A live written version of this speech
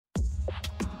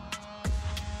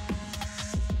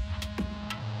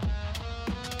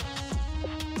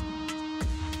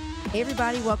Hey,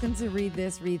 everybody, welcome to Read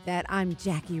This, Read That. I'm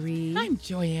Jackie Reed. I'm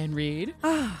Joyanne Reed.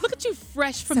 Ah, Look at you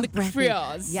fresh from so the breathy.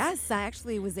 cruise. Yes, I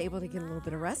actually was able to get a little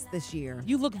bit of rest this year.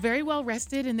 You look very well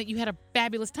rested and that you had a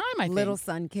fabulous time, I Little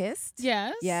think. sun-kissed.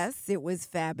 Yes. Yes, it was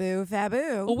fabu.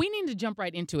 Well, we need to jump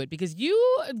right into it because you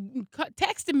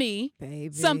texted me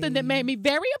Baby. something that made me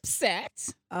very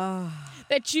upset.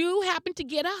 That you happened to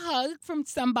get a hug from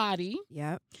somebody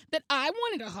Yep. that I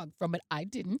wanted a hug from, but I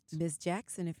didn't. Miss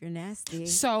Jackson, if you're nasty.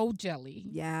 So jelly.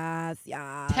 Yes.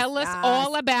 Tell us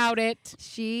all about it.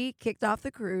 She kicked off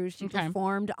the cruise. She Okay.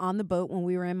 performed on the boat when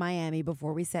we were in Miami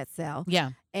before we set sail. Yeah.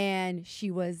 And she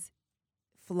was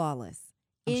flawless.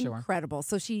 I'm sure. Incredible.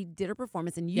 So she did her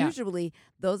performance. And Yeah. usually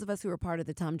those of us who are part of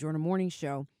the Tom Jordan Morning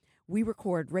Show, we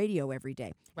record radio every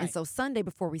day. And Right. so Sunday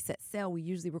before we set sail, we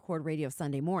usually record radio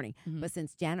Sunday morning. Mhm. But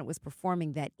since Janet was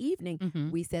performing that evening,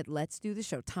 Mhm. we said, let's do the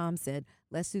show. Tom said,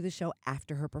 let's do the show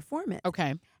after her performance.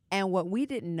 Okay. And what we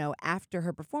didn't know after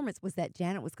her performance was that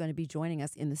Janet was going to be joining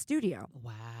us in the studio.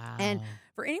 Wow. And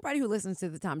for anybody who listens to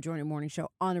the Tom Jordan Morning Show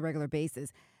on a regular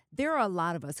basis, there are a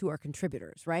lot of us who are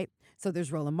contributors, right? So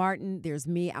there's Roland Martin, there's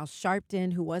me, Al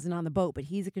Sharpton, who wasn't on the boat, but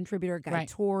he's a contributor, Guy Right.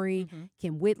 Torrey, Mhm.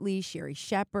 Kim Whitley, Sherry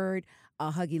Shepard,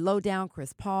 Huggy Lowdown,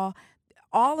 Chris Paul,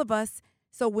 all of us.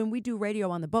 So when we do radio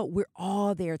on the boat, we're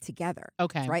all there together,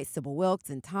 Okay. right? Sybil Wilkes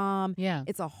and Tom. Yeah.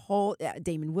 It's a whole,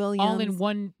 Damon Williams. All in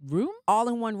one room? All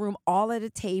in one room, all at a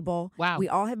table. Wow. We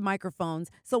all have microphones.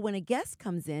 So when a guest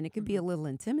comes in, it can be a little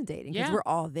intimidating because Yeah. we're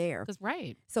all there. That's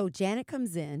right. So Janet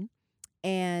comes in,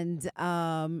 and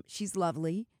she's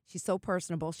lovely. She's so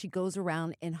personable. She goes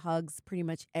around and hugs pretty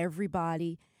much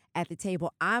everybody at the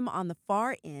table. I'm on the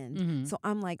far end, Mhm. so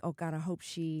I'm like, oh God, I hope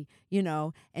she,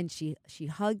 and she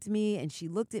hugged me and she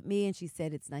looked at me and she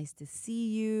said, "It's nice to see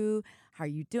you. How are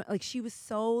you doing?" Like, she was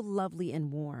so lovely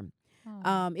and warm.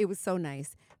 It was so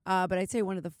nice. But I'd say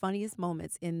one of the funniest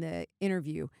moments in the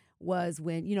interview was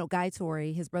when, Guy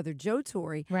Torrey, his brother Joe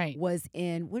Torrey, Right. was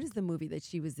in, what is the movie that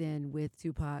she was in with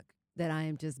Tupac that I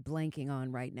am just blanking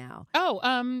on right now?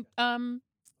 Oh,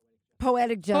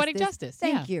 Poetic Justice. Poetic Justice.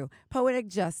 Thank you. Poetic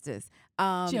Justice.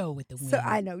 Joe with the win. So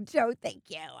I know, Joe, thank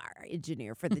you, our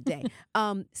engineer for the day.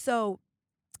 So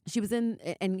she was in,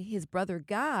 and his brother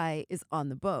Guy is on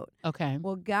the boat. Okay.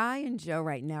 Well, Guy and Joe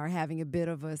right now are having a bit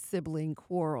of a sibling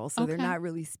quarrel, so they're Okay. not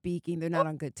really speaking. They're not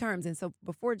on good terms. And so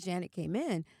before Janet came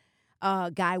in,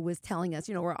 Guy was telling us,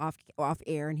 we're off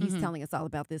air, and he's Mhm. telling us all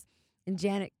about this. And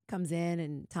Janet comes in,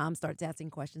 and Tom starts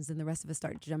asking questions, and the rest of us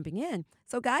start jumping in.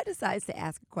 So Guy decides to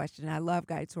ask a question. And I love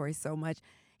Guy Torrey so much.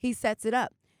 He sets it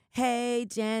up. "Hey,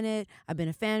 Janet, I've been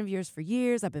a fan of yours for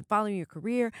years. I've been following your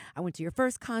career. I went to your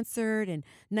first concert in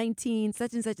 19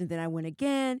 such and such, and then I went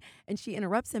again." And she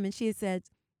interrupts him, and she says,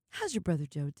 "How's your brother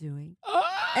Joe doing?"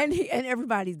 And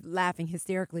everybody's laughing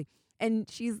hysterically. And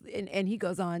and he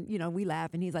goes on, we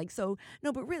laugh, and he's like, "So,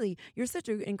 no, but really, you're such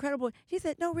an incredible." She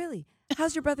said, "No, really,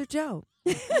 how's your brother Joe?"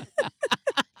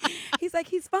 He's like,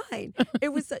 "He's fine."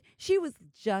 She was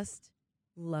just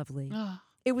lovely. Ah,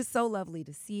 It was so lovely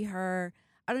to see her.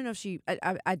 I don't know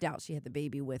if I doubt she had the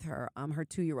baby with her, her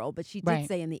 2-year-old, but she did Right.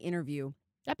 say in the interview,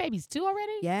 that baby's 2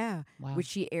 already? yeah, Wow.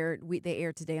 which they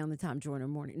aired today on the Tom Jordan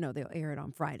Morning. No, they'll air it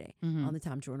on Friday Mhm. on the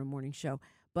Tom Jordan Morning Show.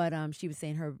 But she was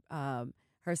saying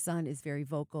her son is very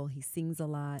vocal. He sings a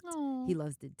lot. Aw. He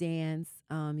loves to dance.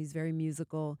 He's very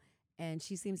musical, and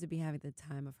she seems to be having the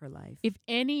time of her life. If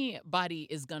anybody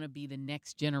is going to be the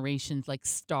next generation's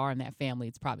star in that family,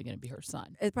 it's probably going to be her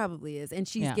son. It probably is. And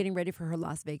she's Yeah. getting ready for her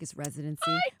Las Vegas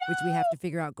residency, which we have to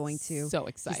figure out going to. So She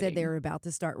exciting. said they were about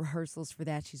to start rehearsals for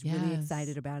that. She's really Yes.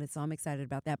 excited about it, so I'm excited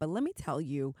about that. But let me tell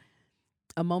you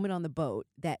a moment on the boat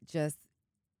that just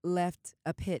left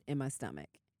a pit in my stomach,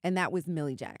 and that was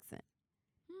Millie Jackson.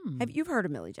 You've heard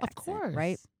of Millie Jackson, Of course.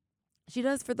 right? She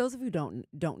does. For those of you who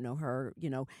don't know her,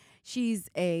 she's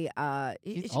a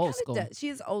She's she old kinda school. she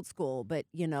is old school, but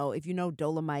if you know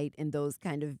Dolomite and those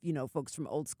kind of folks from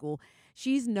old school,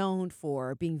 she's known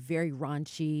for being very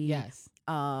raunchy. Yes.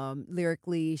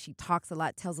 Lyrically, she talks a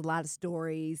lot, tells a lot of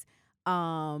stories.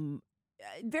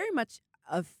 Very much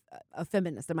a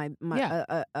feminist.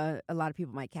 Yeah. A lot of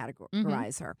people might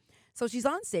categorize her. So she's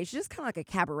on stage. She's just kind of like a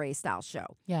cabaret style show.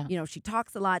 Yeah. She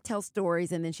talks a lot, tells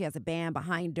stories, and then she has a band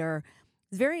behind her.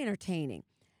 It's very entertaining.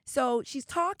 So she's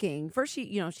talking. First, she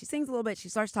sings a little bit. She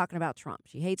starts talking about Trump.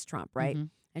 She hates Trump, right? Mhm.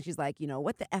 And she's like,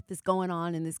 what the F is going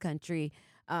on in this country?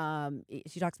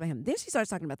 She talks about him. Then she starts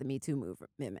talking about the Me Too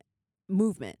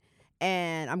movement.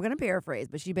 And I'm going to paraphrase,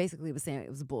 but she basically was saying it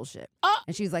was bullshit.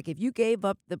 And she's like, if you gave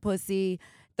up the pussy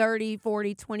 30,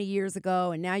 40, 20 years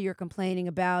ago, and now you're complaining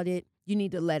about it, you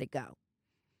need to let it go.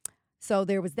 So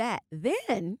there was that.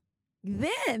 Then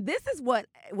Then this is what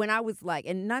when I was like,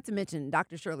 and not to mention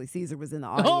Dr. Shirley Caesar was in the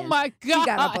audience. Oh my God. She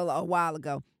got up a while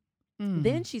ago. Mm.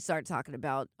 Then she started talking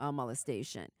about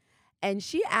molestation. And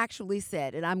she actually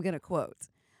said, and I'm going to quote,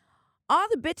 all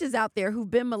the bitches out there who've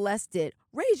been molested,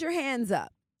 raise your hands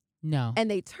up. No. And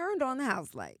they turned on the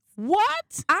house lights.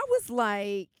 What? I was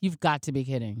like, You've got to be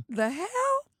kidding. the hell?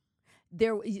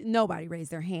 Nobody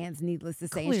raised their hands, needless to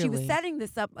say. And she was Clearly. setting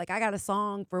this up like, I got a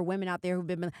song for women out there who've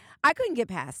been I couldn't get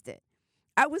past it.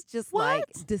 I was just like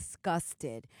What?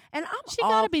 disgusted. And I'm She all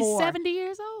got to be for, 70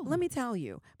 years old. Let me tell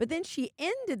you. But then she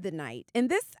ended the night. And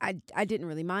this, I didn't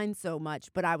really mind so much,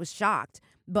 but I was shocked.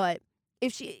 But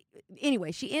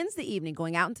anyway, she ends the evening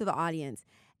going out into the audience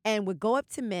and would go up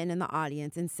to men in the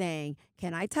audience and saying,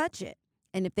 can I touch it?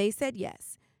 And if they said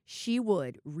yes, she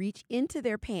would reach into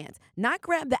their pants, not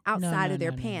grab the outside of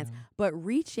their pants, but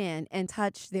reach in and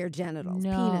touch their genitals,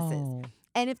 penises.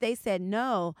 And if they said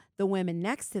no, the women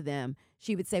next to them,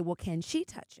 she would say, well, can she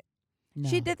touch it? No.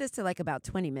 She did this to like about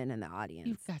 20 men in the audience.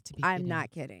 You've got to be I'm kidding.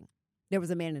 not kidding. There was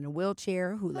a man in a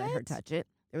wheelchair who let her What? touch it.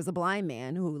 There was a blind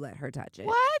man who let her touch it.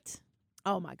 What?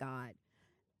 Oh, my God.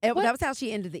 That What? was how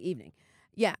she ended the evening.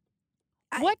 Yeah.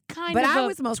 What kind but of I a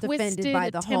was most offended twisted, by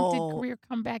the attempted whole- career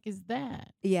comeback is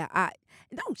that? Yeah.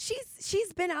 No,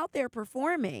 she's been out there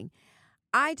performing.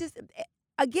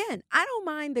 Again, I don't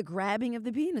mind the grabbing of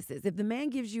the penises. If the man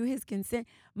gives you his consent,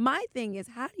 my thing is,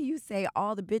 how do you say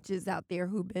all the bitches out there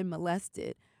who've been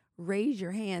molested, raise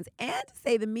your hands, and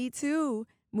say the Me Too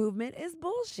movement is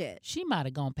bullshit? She might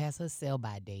have gone past her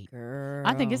sell-by date. Girl.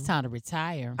 I think it's time to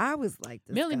retire. I was like,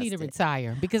 Millie need to disgusted.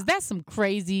 retire because that's some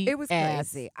crazy It was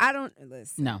ass. crazy. I don't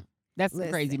listen. No, that's some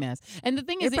crazy Listen. mess. And the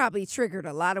thing is, It probably triggered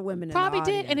a lot of women. probably in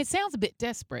the did, and it audience. sounds a bit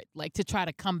desperate, like to try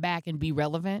to come back and be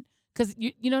relevant. Because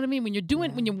you know what I mean. When you're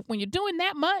doing when you're doing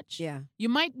that much, Yeah, you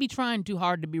might be trying too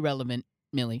hard to be relevant,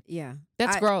 Millie. yeah.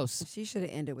 That's gross. She should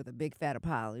have ended with a big fat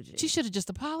apology. She should have just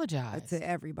apologized. to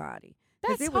everybody.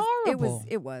 'Cause That's it was, horrible.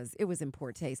 It was in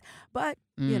poor taste. But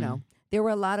you know, there were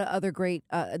a lot of other great.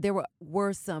 There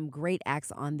were some great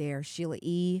acts on there. Sheila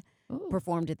E. Ooh.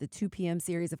 performed at the 2 p.m.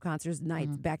 series of concerts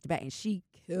nights back to back, and she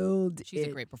killed She's it.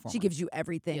 a great performer. She gives you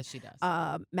everything. Yes, she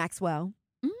does. Maxwell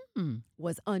Mm.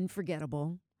 was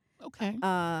unforgettable. Okay.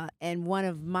 And one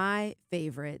of my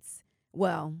favorites,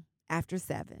 well, After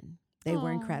 7. They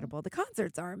were Aw. incredible. The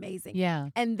concerts are amazing. Yeah.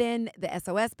 And then the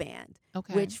SOS Band,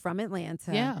 Okay. which from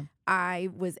Atlanta, Yeah. I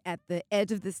was at the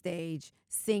edge of the stage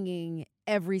singing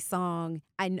every song.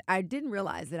 I didn't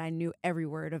realize that I knew every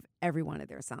word of every one of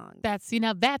their songs. That's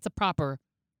that's a proper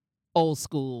old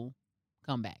school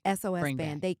comeback. SOS Bring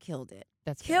Band, back. they killed it.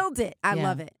 That's good. Killed it. I Yeah.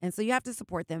 love it. And so you have to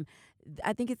support them.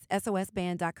 I think it's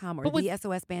sosband.com or But was-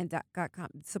 thesosband.com.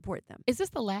 Support them. Is this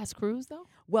the last cruise though?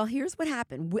 Well, here's what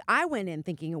happened. I went in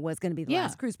thinking it was going to be the Yeah.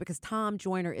 last cruise because Tom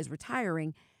Joyner is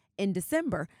retiring in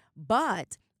December,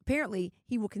 but apparently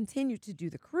he will continue to do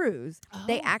the cruise.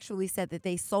 They Oh. actually said that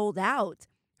they sold out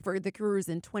for the cruise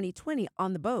in 2020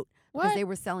 on the boat because What? they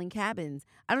were selling cabins.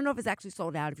 I don't know if it's actually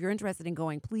sold out. If you're interested in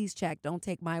going, please check. Don't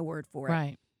take my word for it.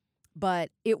 Right.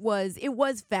 But it was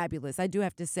fabulous. I do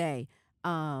have to say,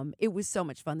 it was so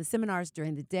much fun. The seminars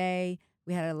during the day,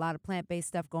 we had a lot of plant-based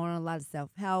stuff going on, a lot of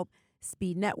self-help,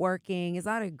 speed networking. It's a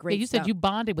lot of great Yeah, you stuff. said you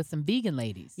bonded with some vegan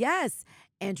ladies. Yes.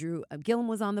 Andrew Gillum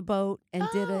was on the boat and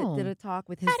did Oh. a talk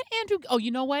with his. How did Andrew? Oh,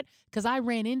 you know what? Because I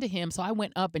ran into him, so I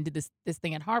went up and did this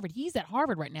thing at Harvard. He's at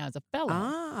Harvard right now as a fellow.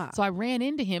 Ah. So I ran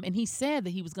into him, and he said that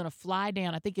he was going to fly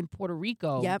down. I think in Puerto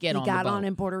Rico. Yep, get he on got the boat. on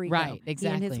in Puerto Rico. Right, He and his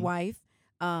exactly. wife,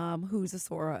 who's a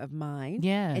Sora of mine.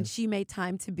 Yes. And she made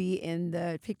time to be in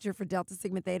the picture for Delta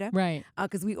Sigma Theta. Right.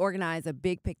 Because we organize a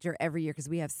big picture every year because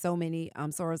we have so many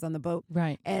Soras on the boat.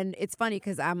 Right. And it's funny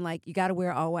because I'm like, you got to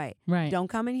wear it all white. Right. Don't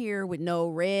come in here with no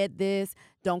red this.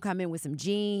 Don't come in with some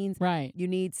jeans. Right. You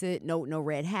need to, no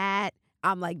red hat.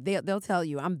 I'm like, they'll tell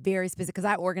you. I'm very specific because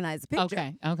I organize the picture.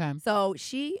 Okay. Okay. So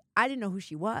I didn't know who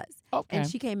she was. Okay. And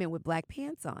she came in with black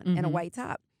pants on and a Mhm. white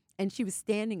top. And she was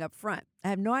standing up front. I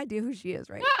have no idea who she is,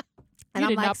 right? And you I'm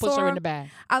did like, not push her Sora, in the back.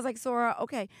 I was like, Sora,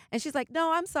 okay. And she's like,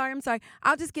 no, I'm sorry.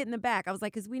 I'll just get in the back. I was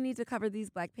like, because we need to cover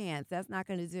these black pants. That's not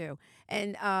going to do.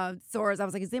 And Sora's, I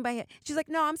was like, is anybody here? She's like,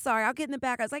 no, I'm sorry. I'll get in the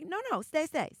back. I was like, no, stay.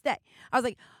 I was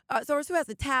like, Sora's, who has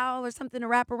a towel or something to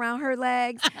wrap around her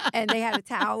legs? And they had a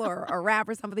towel or a wrap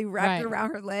or something wrapped Right.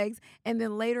 around her legs. And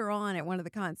then later on at one of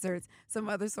the concerts, some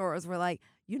other Soras were like,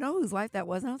 you know whose wife that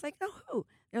was? And I was like, no, who?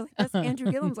 They're like, that's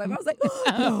Andrew Gillum's wife. I was like,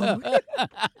 oh, no.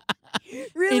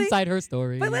 Really? Inside her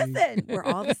story. But listen, we're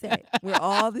all the same. We're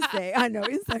all the same. I know,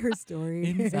 inside her story.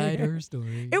 Inside her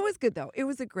story. It was good, though. It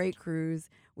was a great cruise.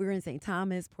 We were in St.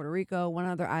 Thomas, Puerto Rico, one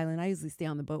other island. I usually stay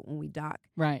on the boat when we dock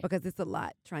Right. because it's a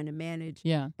lot trying to manage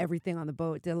Yeah. everything on the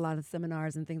boat. Did a lot of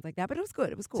seminars and things like that. But it was good.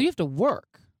 It was cool. So you have to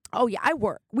work. Oh, yeah, I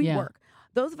work. We Yeah. work.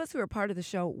 Those of us who are part of the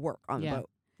show work on the Yeah. boat.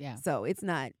 Yeah. So it's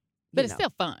not, But you it's know,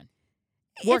 still fun.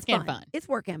 it's Work and fun. It's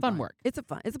work and Fun fun. work. It's a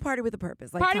party with a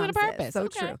purpose. Like Party Tom with a says. purpose. So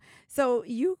Okay. true. So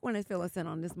you want to fill us in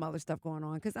on this Mueller stuff going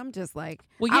on because I'm just like,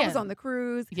 Well, I yeah. was on the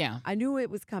cruise. Yeah. I knew it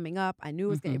was coming up. I knew it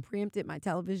was going to preempted my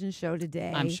television show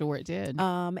today. I'm sure it did.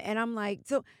 And I'm like,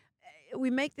 so we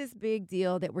make this big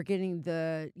deal that we're getting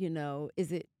the,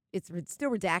 it's still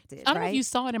redacted, I don't know right? if you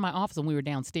saw it in my office when we were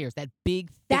downstairs. That big,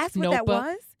 thick That's what notebook.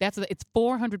 that was? It's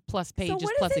 400 plus So pages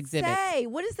what plus does it exhibits. say?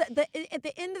 What is that? At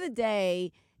the end of the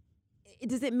day,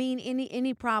 does it mean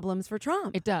any problems for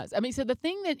Trump? It does. I mean, so the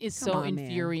thing that is Come so on, man.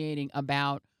 infuriating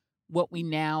about what we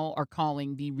now are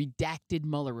calling the redacted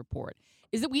Mueller report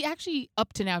is that we actually,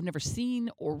 up to now, have never seen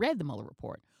or read the Mueller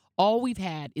report. All we've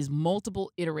had is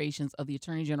multiple iterations of the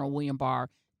Attorney General William Barr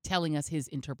telling us his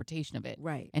interpretation of it.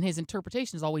 Right. And his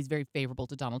interpretation is always very favorable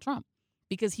to Donald Trump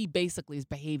because he basically is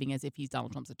behaving as if he's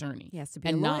Donald Trump's attorney. He has to be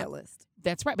and a not- loyalist.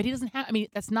 That's right. But he doesn't have, I mean,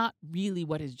 that's not really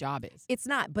what his job is. It's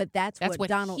not, but that's what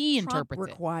Donald he Trump interprets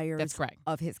it. requires That's correct.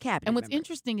 of his cabinet And what's members.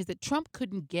 interesting is that Trump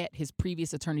couldn't get his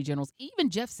previous attorney generals, even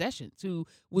Jeff Sessions, who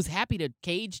was happy to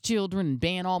cage children and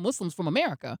ban all Muslims from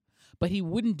America, but he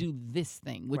wouldn't do this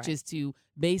thing, which Right. is to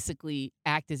basically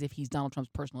act as if he's Donald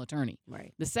Trump's personal attorney.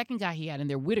 Right. The second guy he had in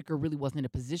there, Whitaker, really wasn't in a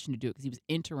position to do it because he was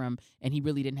interim and he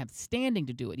really didn't have standing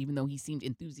to do it, even though he seemed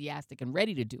enthusiastic and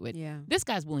ready to do it. Yeah. This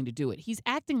guy's willing to do it. He's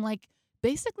acting like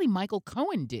basically Michael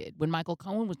Cohen did when Michael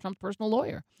Cohen was Trump's personal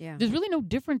lawyer. Yeah. There's really no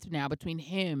difference now between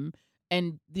him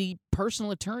and the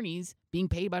personal attorneys being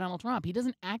paid by Donald Trump. He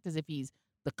doesn't act as if he's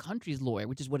the country's lawyer,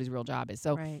 which is what his real job is.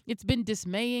 So Right. it's been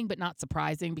dismaying but not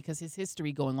surprising because his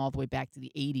history going all the way back to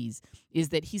the 80s is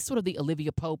that he's sort of the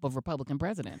Olivia Pope of Republican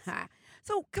presidents. Ha.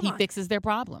 So come He on. fixes their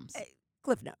problems.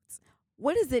 Cliff Notes.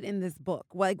 What is it in this book?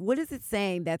 Like, what is it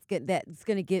saying that's going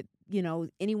to get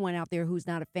anyone out there who's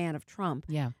not a fan of Trump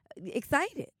Yeah.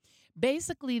 excited?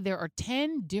 Basically, there are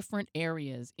 10 different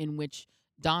areas in which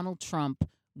Donald Trump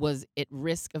was at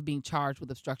risk of being charged with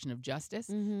obstruction of justice.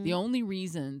 Mm-hmm. The only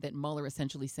reason that Mueller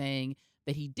essentially saying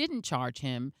that he didn't charge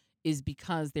him is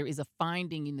because there is a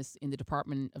finding in the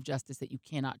Department of Justice that you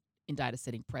cannot indict a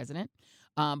sitting president,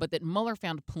 but that Mueller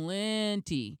found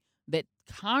plenty that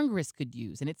Congress could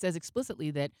use. And it says explicitly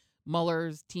that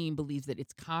Mueller's team believes that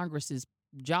it's Congress's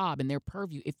job and their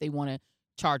purview if they want to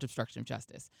charge obstruction of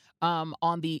justice.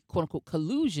 On the quote-unquote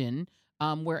collusion,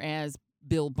 whereas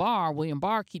William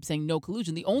Barr keeps saying no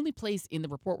collusion. The only place in the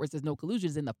report where it says no collusion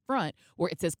is in the front, where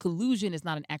it says collusion is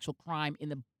not an actual crime in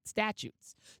the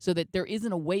statutes. So that there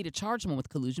isn't a way to charge someone with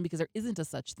collusion because there isn't a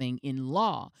such thing in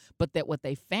law. But that what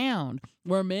they found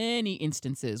were many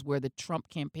instances where the Trump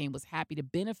campaign was happy to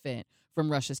benefit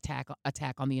from Russia's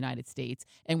attack on the United States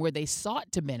and where they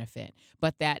sought to benefit.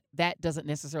 But that doesn't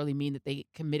necessarily mean that they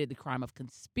committed the crime of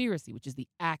conspiracy, which is the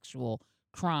actual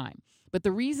crime. But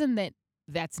the reason that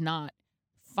that's not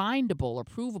findable or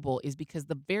provable is because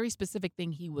the very specific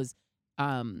thing he was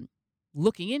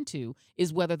looking into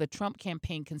is whether the Trump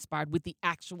campaign conspired with the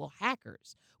actual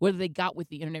hackers, whether they got with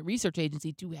the Internet Research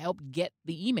Agency to help get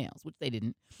the emails, which they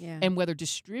didn't, Yeah. and whether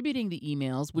distributing the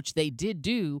emails, which they did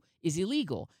do, is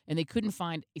illegal, and they couldn't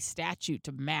find a statute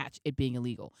to match it being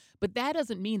illegal. But that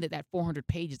doesn't mean that 400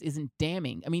 pages isn't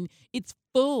damning. I mean, it's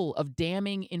full of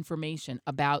damning information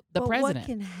about the But president. what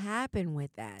can happen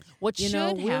with that? What You should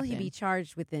know, will happen? he be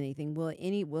charged with anything?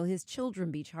 Will his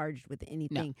children be charged with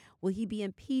anything? Will he be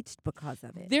impeached because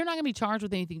of it? They're not going to be charged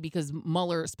with anything because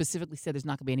Mueller specifically said there's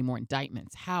not going to be any more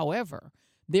indictments. However,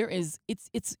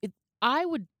 I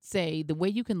would say the way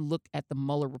you can look at the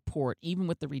Mueller report, even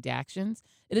with the redactions,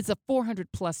 it is a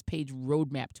 400-plus page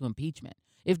roadmap to impeachment.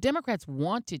 If Democrats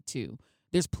wanted to,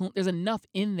 there's enough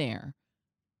in there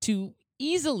to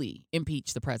easily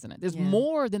impeach the president. There's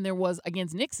more than there was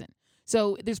against Nixon.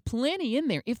 So there's plenty in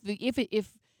there. If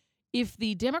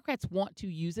the Democrats want to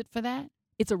use it for that,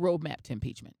 it's a roadmap to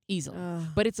impeachment, easily.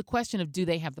 But it's a question of, do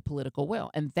they have the political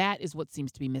will? And that is what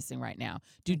seems to be missing right now.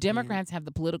 Do Democrats have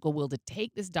the political will to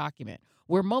take this document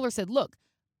where Mueller said, look,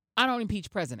 I don't impeach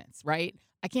presidents, right?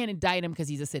 I can't indict him because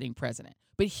he's a sitting president.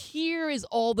 But here is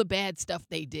all the bad stuff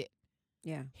they did.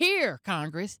 Yeah. Here,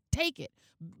 Congress, take it.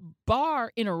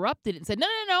 Barr interrupted it and said, no,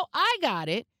 I got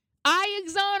it. I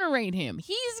exonerate him.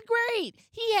 He's great.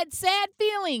 He had sad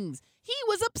feelings. He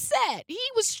was upset. He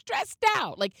was stressed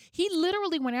out. Like, he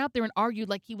literally went out there and argued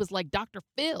like he was like Dr.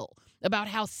 Phil about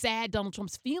how sad Donald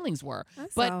Trump's feelings were. I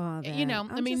But, saw all that. you know,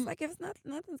 I'm I mean, just like, if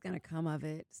nothing's gonna come of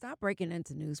it, stop breaking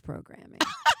into news programming.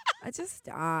 I just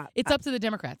stop. it's up to the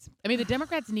Democrats. I mean, the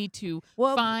Democrats need to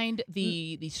Well, find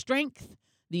the strength,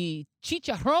 the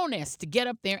chicharrones to get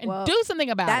up there and Well, do something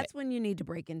about it. that's when you need to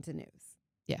break into news.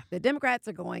 Yeah. The Democrats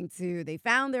are going to. They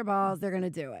found their balls. They're going to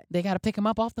do it. They got to pick them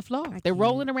up off the floor. I They're can't.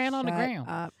 rolling around on the Shut ground.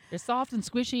 up. They're soft and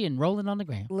squishy and rolling on the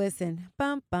ground. Listen,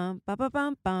 bum bum bum bum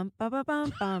bum bum bum bum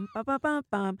bum bum bum bum bum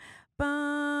bum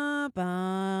bum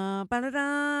bum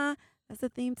ba-da-da. That's the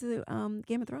theme to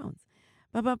Game of Thrones.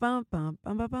 Bum bum bum bum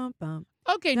bum bum bum bum.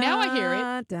 Okay, now I hear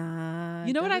it. Da,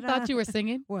 You know what I da-da-da. thought you were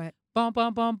singing? What? Bum,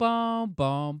 bum, bum, bum,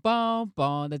 bum, bum,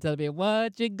 bum. They tell me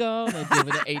what you gonna do,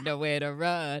 but there ain't nowhere to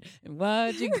run. And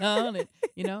what you gonna,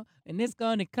 and it's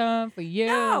gonna come for you.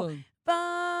 No.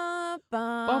 Bum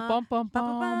bum Bum, bum, bum, bum,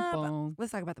 bum, bum, bum.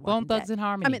 Let's talk about the Bone Walking Thugs Dead. in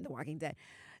Harmony. I mean, The Walking Dead.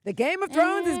 The Game of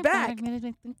Thrones is back.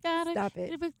 Stop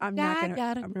it. I'm not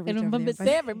gonna. I'm gonna reach over there and miss find-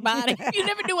 everybody. You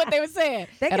never knew what they were saying.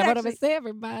 They could And I'm gonna actually- miss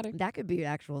everybody. That could be an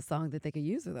actual song that they could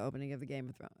use for the opening of the Game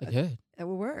of Thrones. It could. That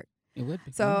would work. It would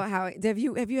be. So, how have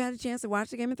you had a chance to watch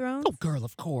the Game of Thrones? Oh, girl,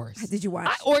 of course. Did you watch?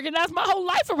 I organized my whole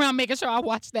life around making sure I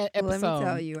watched that Well, episode. let me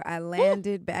tell you, I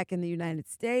landed back in the United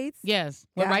States. Yes.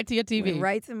 Went Got- right to your TV. Went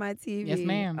right to my TV. Yes,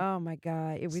 ma'am. Oh my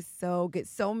God, it was so good.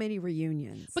 So many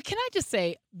reunions. But can I just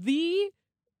say the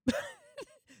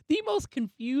the most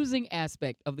confusing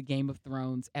aspect of the Game of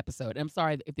Thrones episode, and I'm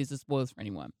sorry if this is spoilers for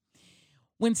anyone,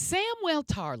 when Samwell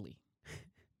Tarly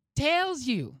tells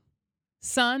you,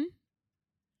 son,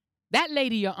 that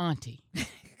lady your auntie,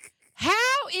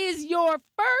 how is your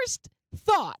first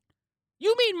thought?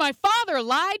 You mean my father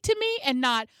lied to me and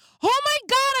not, oh my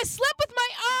God, I slept with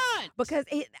my aunt? Because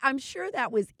I'm sure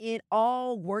that was it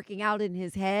all working out in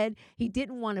his head. He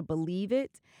didn't want to believe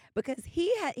it because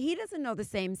he doesn't know the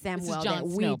same Samuel Jon that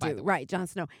we Snow, do. by the way. Right, Jon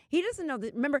Snow. He doesn't know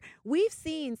that. Remember, we've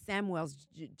seen Samuel's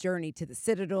journey to the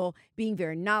Citadel, being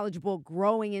very knowledgeable,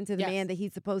 growing into the Yes. man that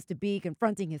he's supposed to be,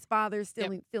 confronting his father,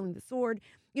 stealing the sword.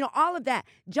 All of that.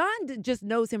 Jon just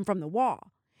knows him from the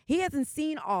wall. He hasn't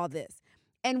seen all this.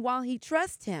 And while he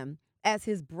trusts him as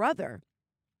his brother,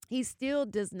 he still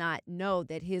does not know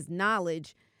that his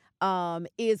knowledge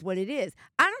is what it is.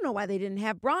 I don't know why they didn't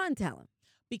have Bronn tell him.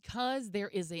 Because there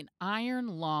is an iron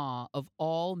law of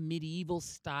all medieval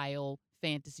style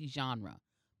fantasy genre.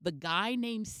 The guy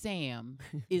named Sam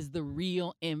is the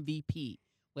real MVP,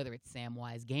 whether it's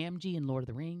Samwise Gamgee in Lord of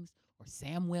the Rings or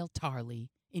Samwell Tarly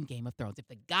in Game of Thrones. If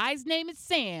the guy's name is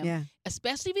Sam,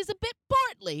 especially if he's a bit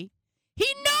portly, he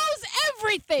knows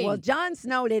everything. Well, Jon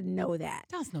Snow didn't know that.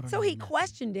 Jon Snow don't So know he nothing.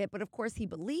 questioned it, but of course he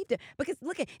believed it. Because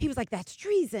he was like, that's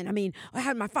treason. I mean,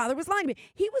 my father was lying to me.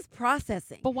 He was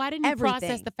processing. But why didn't he process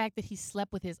everything. the fact that he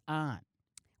slept with his aunt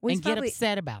Well, and get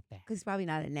upset about that? Because he's probably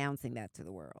not announcing that to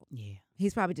the world. Yeah.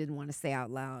 He's probably didn't want to say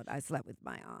out loud, I slept with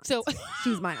my aunt. So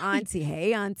She's my auntie.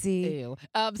 Hey, auntie. Ew.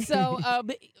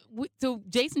 So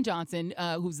Jason Johnson,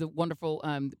 who's a wonderful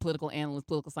political analyst,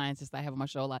 political scientist I have on my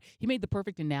show a lot, he made the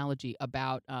perfect analogy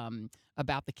about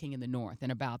the king in the north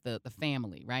and about the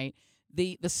family, right?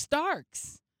 The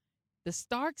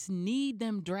Starks need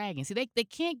them dragons. See, they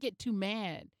can't get too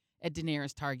mad at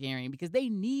Daenerys Targaryen because they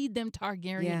need them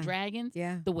Targaryen dragons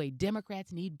Yeah. the way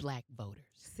Democrats need black voters.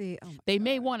 See, oh my They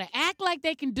may God. want to act like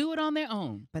they can do it on their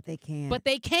own, But they can't. but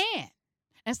they can't.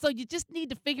 And so you just need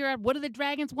to figure out, what do the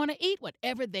dragons want to eat?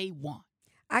 Whatever they want.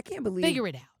 I can't believe Figure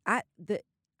it out.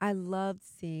 I loved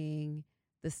seeing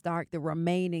the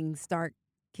remaining Stark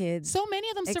kids. So many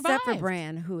of them except survived. for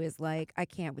Bran, who is like, I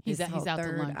can't with He's this out- whole he's out to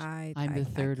third lunch. eye. I'm the I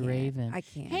third can't. raven. I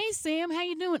can't. Hey, Sam, how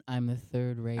you doing? I'm the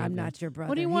third raven. I'm not your brother.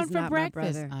 What do you want He's for not my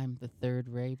breakfast? brother. I'm the third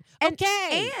raven. And-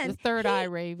 okay. and the third eye he-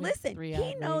 raven. Listen, he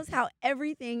three-eyed knows raven. how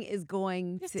everything is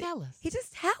going Just to. tell us. He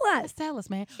just tell us. Just tell us,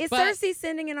 man. Is But Cersei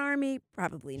sending an army?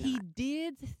 Probably not. he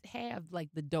did have like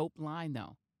the dope line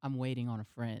though. I'm waiting on a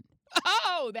friend.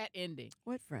 Oh, that ending.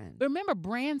 What friend? But remember,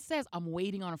 Bran says, I'm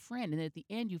waiting on a friend. And at the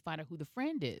end, you find out who the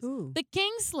friend is. Who? The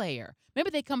Kingslayer. Remember,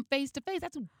 they come face to face.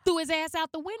 That's who threw his ass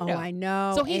out the window. Oh, I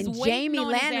know. So he's and waiting Jamie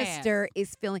on his Lannister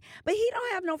is feeling, but he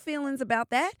don't have no feelings about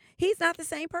that. He's not the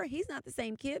same person. He's not the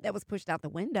same kid that was pushed out the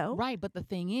window. Right, but the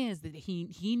thing is that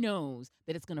he knows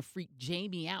that it's going to freak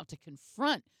Jamie out to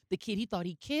confront the kid he thought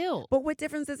he killed. But what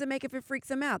difference does it make if it freaks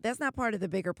him out? That's not part of the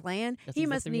bigger plan. That's He the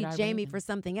must need third-eye Jamie raven. for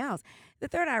something else. The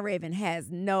Third Eye Raven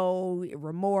has no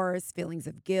remorse, feelings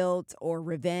of guilt, or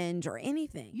revenge, or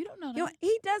anything. You don't know that. You know,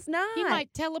 he does not. He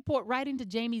might teleport right into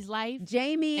Jamie's life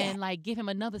Jamie, and like give him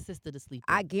another sister to sleep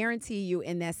with. I guarantee you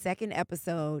in that second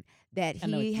episode that I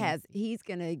know what you mean. he's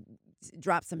gonna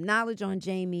drop some knowledge on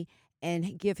Jamie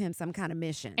and give him some kind of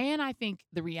mission. And I think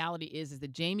the reality is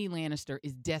that Jamie Lannister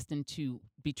is destined to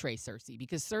betray Cersei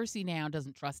because Cersei now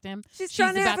doesn't trust him. She's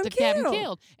trying to have about him to have him killed.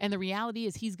 killed. And the reality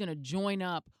is he's going to join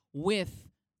up with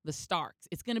the Starks.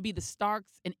 It's going to be the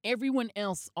Starks and everyone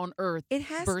else on Earth It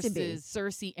has versus to be.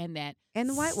 Cersei and that And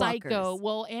the White psycho. Walkers.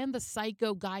 Well, and the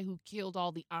psycho guy who killed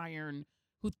all the iron,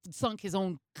 who sunk his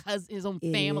own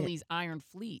Idiot. family's iron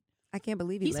fleet. I can't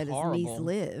believe he He's let his horrible. niece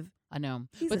live. I know.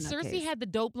 He's But a Cersei nutcase. had the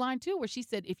dope line too, where she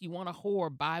said, if you want a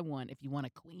whore, buy one. If you want a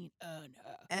queen, earn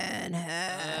her.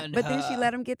 And but then she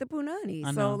let him get the punani. I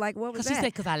So know. like, what was Because that? she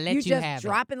said, because I let you you just have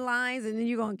dropping lines and then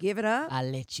you're gonna give it up. it. I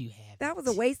let you have it. That was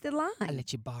a wasted I line.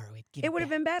 let you borrow it. Give It would have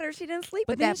back. been better if she didn't sleep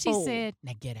But with then that she fool. said,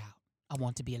 now get out. I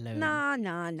want to be alone.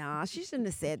 Nah. She shouldn't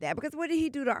have said that because what did he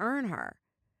do to earn her?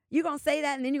 You gonna say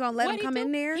that and then you're gonna let What'd him come he do?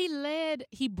 in there?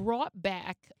 He brought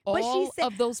back But she all said-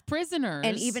 of those prisoners.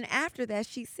 And even after that,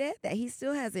 she said that he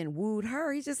still hasn't wooed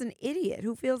her. He's just an idiot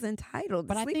who feels entitled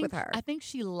to But sleep with her. I think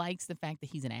she likes the fact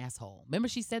that he's an asshole. Remember,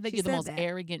 she said that She you're the said most that.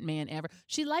 arrogant man ever.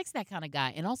 She likes that kind of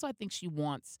guy. And also, I think she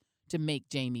wants to make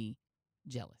Jamie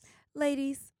jealous.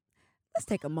 Ladies, let's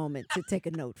take a moment to take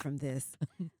a note from this.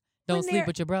 Don't When sleep they're-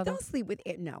 with your brother. Don't sleep with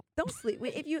it. No, don't sleep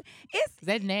with if you. It's Is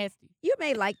that nasty? you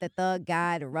may like the thug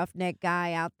guy, the roughneck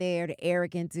guy out there, the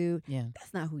arrogant dude. Yeah.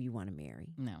 That's not who you want to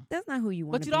marry. No. That's not who you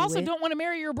want But to you be also with. don't want to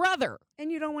marry your brother,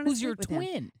 and you don't want to who's sleep your with him.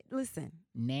 twin. Listen,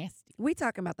 Nasty. we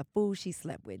talking about the fool she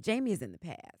slept with. Jamie is in the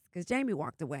past because Jamie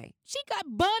walked away. She got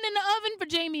bun in the oven for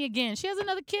Jamie again. She has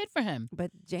another kid for him.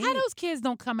 But Jamie, How those kids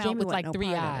don't come out Jamie with wasn't like no 3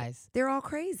 part of it. eyes? They're all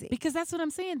crazy. Because that's what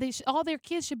I'm saying. All their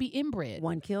kids should be inbred.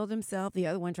 One killed himself. The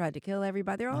other one tried to kill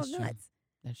everybody. They're all That's true. nuts.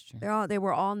 That's true. They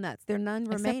were all nuts. They're none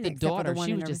Except remaining the except for daughter, the one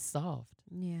she in was her- just soft.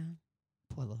 yeah,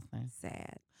 Poor little thing.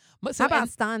 sad. But so How about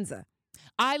and Stanza?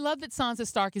 I love that Sansa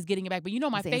Stark is getting it back. But you know,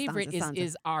 my I'm saying favorite Sansa.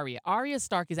 is Arya. Arya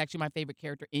Stark is actually my favorite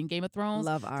character in Game of Thrones.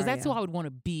 Love Arya. Because that's who I would want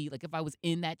to be. Like if I was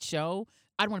in that show,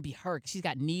 I'd want to be her. 'Cause she's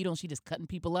got needles. She just cutting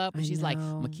people up. And I she's like, I'm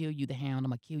know. going to kill you, the Hound.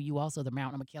 I'm going to kill you also, the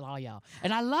Mountain. I'm going to kill all y'all.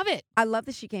 And I love it. I love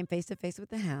that she came face to face with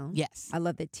the Hound. Yes. I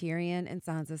love that Tyrion and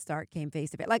Sansa Stark came face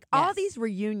to face. Like all Yes. these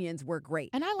reunions were great.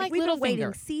 And I like we've been waiting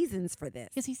Littlefinger. seasons for this.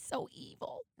 Because he's so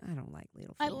evil. I don't like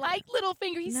Littlefinger. I like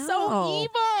Littlefinger. He's No. so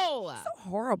evil. so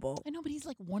horrible. I know, but he's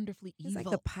like wonderfully He's evil.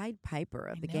 like the Pied Piper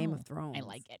of I the Game of know. Thrones. I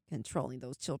like it. Controlling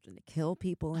those children to kill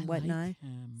people and I whatnot. like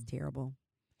him. It's terrible.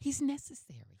 He's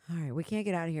necessary. All right, we can't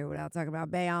get out of here without talking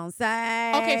about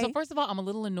Beyonce. Okay, so first of all, I'm a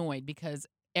little annoyed because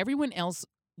everyone else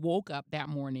woke up that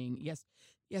morning,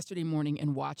 yesterday morning,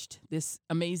 and watched this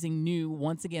amazing new,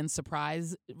 once again,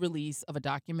 surprise release of a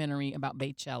documentary about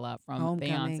Beychella from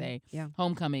Homecoming. Beyonce, Yeah.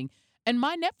 Homecoming. And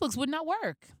my Netflix would not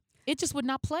work. It just would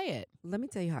not play it. Let me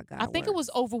tell you how God I think it was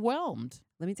works. overwhelmed.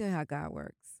 Let me tell you how God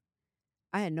works.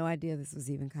 I had no idea this was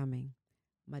even coming.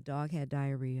 My dog had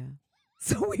diarrhea.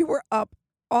 So we were up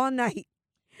all night.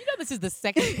 You know, this is the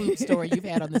second poop story you've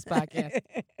had on this podcast.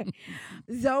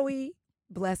 Zoe,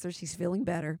 bless her, she's feeling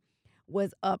better,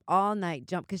 was up all night,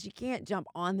 because she can't jump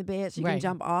on the bed. She can Right.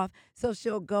 jump off. So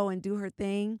she'll go and do her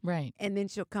thing, Right. and then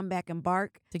she'll come back and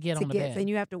bark To get on the bed. and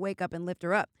you have to wake up and lift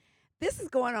her up. This is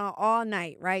going on all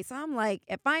night, right? So I'm like,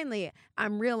 and finally,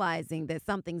 I'm realizing that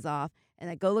something's off, and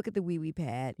I go look at the wee wee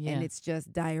pad, Yeah. and it's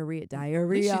just diarrhea, At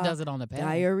least she does it on the pad.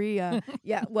 diarrhea.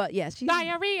 Yeah, well, yeah, she's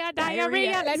Diarrhea,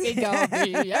 Diarrhea. diarrhea, let me go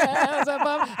be as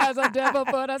above, as a devil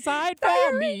put aside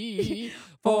for me,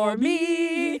 for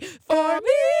me, for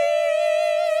me.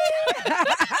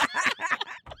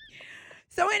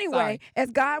 So anyway, Sorry.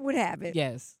 as God would have it,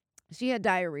 Yes. she had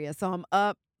diarrhea. So I'm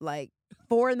up like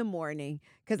 4 a.m.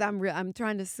 because I'm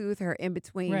trying to soothe her in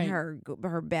between Right.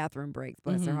 her bathroom breaks,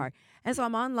 bless her Mhm. heart. And so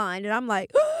I'm online and I'm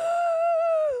like,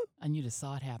 And you just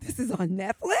saw it happen. this is on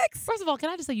Netflix? First of all, can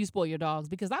I just say you spoil your dogs?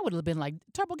 Because I would have been like,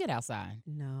 Turbo, get outside.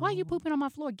 No. Why are you pooping on my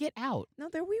floor? Get out. No,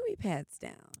 they're wee wee pads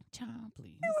down. Child,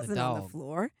 please. It It's a wasn't on the dog.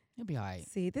 floor. You'll be all right.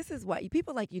 See, this is why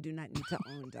people like you do not need to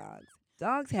own dogs.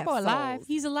 Dogs have Turbo souls. alive.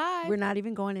 He's alive. We're not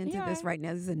even going into He this alright. right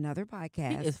now. This is another He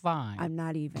podcast. is fine. I'm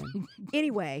not even.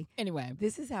 Anyway, Anyway.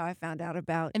 this is how I found out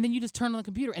about. And then you just turn on the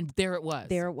computer and there it was.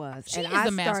 There it was. She and is I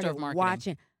the master of started marketing.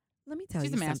 watching. Let me tell She's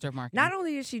you the something. master of marketing. Not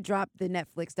only did she drop the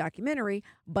Netflix documentary,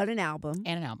 but an album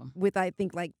and an album. with I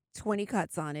think like 20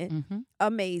 cuts on it. Mm-hmm.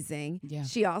 Amazing. Yeah.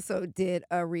 She also did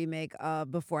a remake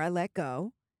of Before I Let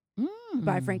Go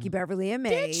by Frankie Beverly and Mm.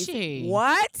 Did Maze. she?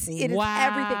 What? It is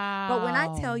everything. But when I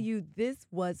tell Wow. you this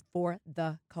was for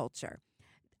the culture.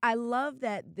 I love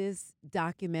that this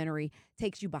documentary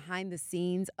takes you behind the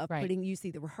scenes of Right. you see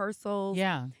the rehearsals.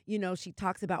 Yeah. You know, she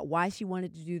talks about why she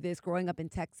wanted to do this growing up in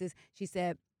Texas. She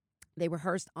said They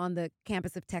rehearsed on the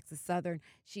campus of Texas Southern.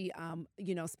 She,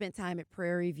 spent time at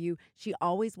Prairie View. She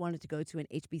always wanted to go to an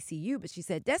HBCU, but she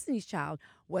said Destiny's Child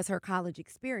was her college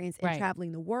experience and Right.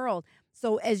 traveling the world.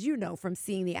 So, as you know from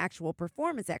seeing the actual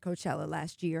performance at Coachella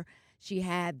last year, she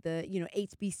had the,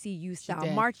 HBCU style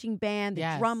did. marching band, the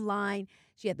Yes. drum line.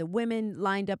 She had the women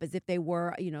lined up as if they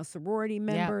were, sorority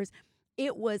members.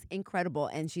 It was incredible.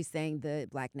 And she sang the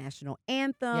Black National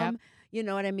Anthem. You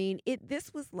know what I mean?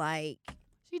 This was like,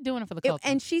 She's doing it for the culture.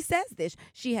 and she says this.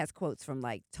 She has quotes from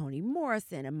like Toni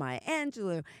Morrison and Maya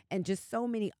Angelou and just so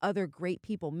many other great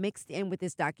people mixed in with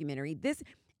this documentary.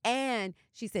 And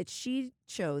she said she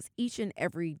chose each and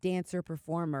every dancer,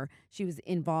 performer. She was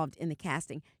involved in the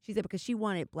casting. She said because she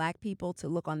wanted Black people to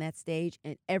look on that stage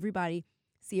and everybody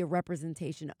see a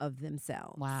representation of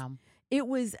themselves. Wow. It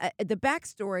was the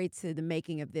backstory to the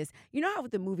making of this. You know how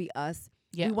with the movie Us,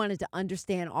 Yeah. we wanted to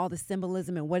understand all the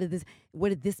symbolism and what did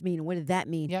this mean and what did that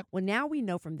mean? Yep. Well, now we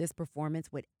know from this performance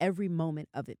what every moment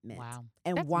of it meant Wow.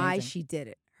 and That's why amazing. she did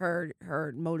it.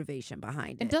 Her motivation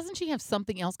behind And it. doesn't she have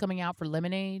something else coming out for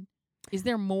Lemonade? Is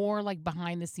there more like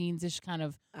behind the scenes ish kind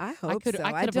of? I I hope could so.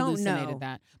 I could have don't hallucinated know.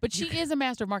 that. But she is a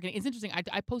master of marketing. It's interesting.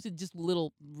 I posted just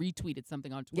retweeted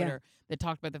something on Yeah. Twitter that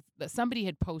talked about that somebody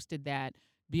had posted that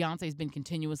Beyonce's been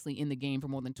continuously in the game for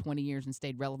more than 20 years and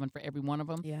stayed relevant for every one of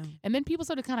them. Yeah. And then people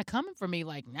started kind of coming for me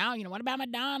like, now, what about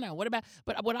Madonna? What about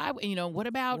what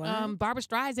about What? Barbara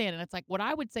Streisand? And it's like what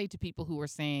I would say to people who are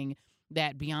saying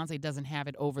that Beyonce doesn't have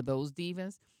it over those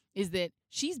divas is that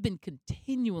she's been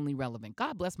continually relevant.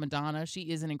 God bless Madonna. She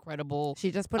is an incredible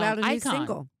She just put out a new icon.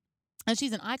 single. And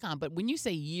she's an icon, but when you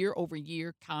say year over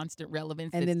year constant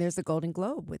relevance, And that's then there's the Golden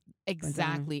Globe with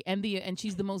exactly, and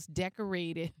she's the most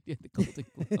decorated, the Golden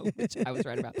Globe, which I was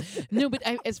right about. No, but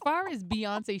as far as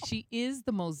Beyonce, she is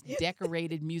the most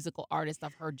decorated musical artist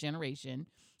of her generation.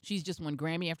 She's just won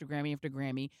Grammy after Grammy after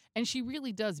Grammy, and she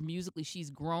really does musically. She's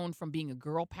grown from being a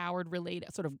girl powered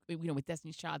related, sort of, with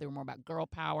Destiny's Child, they were more about girl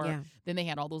power. Yeah. Then they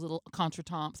had all those little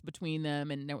contretemps between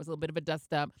them, and there was a little bit of a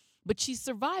dust up. But she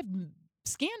survived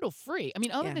scandal free. I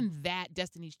mean, other Yeah. than that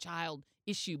Destiny's Child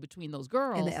issue between those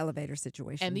girls and the elevator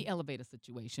situation. and the elevator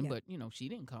situation, Yeah. but she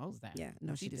didn't cause that. Yeah,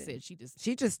 no, she just didn't. said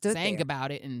She just stood sang there.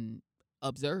 about it and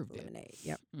observed it. Lemonade.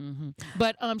 Yep.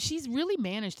 But she's really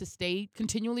managed to stay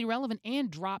continually relevant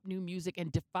and drop new music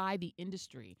and defy the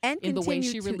industry And in the way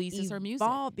continue she to releases her music.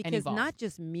 evolve, and because evolve. not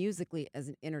just musically as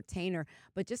an entertainer,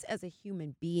 but just as a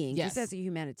human being, Yes. just as a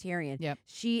humanitarian. Yep.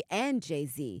 She and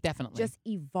Jay-Z Definitely. just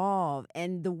evolve,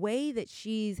 and the way that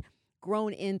she's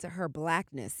grown into her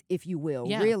blackness, if you will,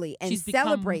 Yeah. really, and she's become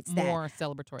celebrates that. more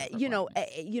celebratory. of her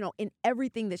blackness. In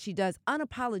everything that she does,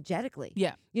 unapologetically.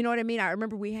 Yeah. You know what I mean? I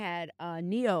remember we had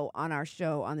Neo on our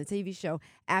show, on the TV show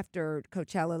after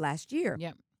Coachella last year.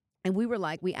 Yep. And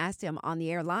we asked him on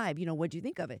the air live, what'd you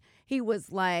think of it? He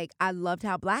was like, I loved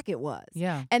how black it was.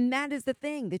 Yeah. And that is the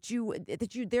thing that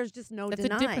there's just no That's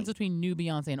denying. the difference between new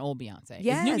Beyonce and old Beyonce. Is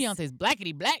Yes. New Beyonce is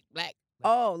blackity black.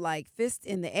 Oh, like fist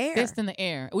in the air. Fist in the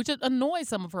air, which annoys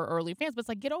some of her early fans, but it's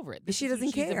like, get over it. This She is who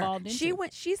doesn't she's care. evolved into.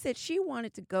 She said she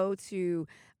wanted to go to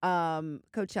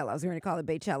Coachella. I was going to call it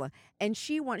Baychella. And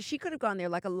she could have gone there.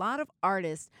 Like a lot of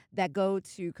artists that go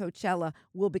to Coachella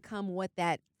will become what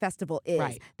that festival is.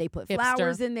 Right. They put Hipster.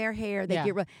 flowers in their hair. They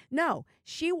Yeah. No,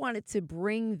 she wanted to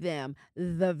bring them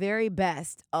the very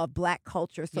best of black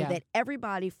culture so Yeah. that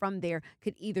everybody from there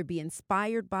could either be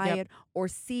inspired by Yep. it or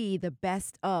see the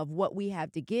best of what we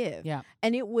have to give. Yeah.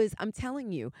 And it was, I'm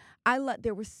telling you,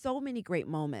 there were so many great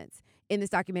moments in this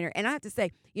documentary. And I have to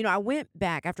say, I went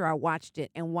back after I watched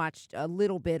it and watched a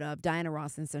little bit of Diana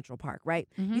Ross in Central Park, right?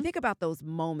 Mhm. You think about those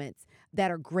moments that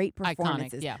are great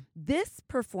performances. Iconic. Yeah. This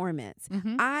performance,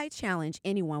 Mhm. I challenge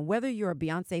anyone, whether you're a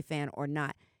Beyonce fan or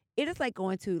not, it is like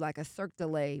going to like a Cirque du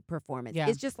Soleil performance. Yeah.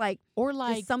 It's just like Or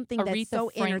like something Aretha that's so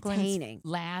Franklin's entertaining.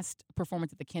 last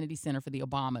performance at the Kennedy Center for the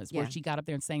Obamas, Yeah. where she got up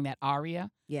there and sang that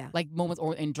aria, Yeah. like moments,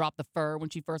 and dropped the fur when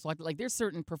she first walked. Like there's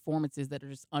certain performances that are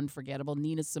just unforgettable.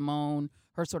 Nina Simone,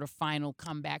 her sort of final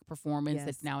comeback performance, Yes.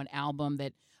 that's now an album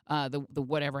that the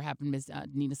Whatever Happened Miss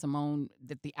Nina Simone,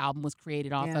 that the album was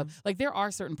created off Yeah. of. Like there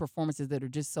are certain performances that are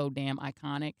just so damn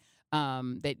iconic.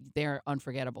 That they're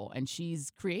unforgettable, and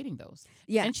she's creating those.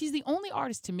 Yeah. And she's the only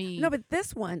artist to me. No, but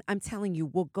this one, I'm telling you,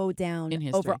 will go down In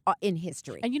history. in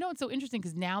history. And it's so interesting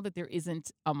because now that there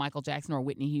isn't a Michael Jackson or a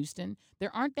Whitney Houston,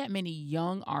 there aren't that many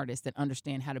young artists that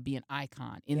understand how to be an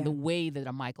icon in Yeah. the way that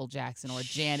a Michael Jackson or a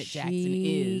Janet Jackson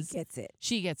She is. gets it.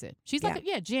 She gets it. She's like,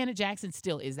 Janet Jackson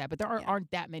still is that, but there Yeah.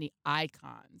 aren't that many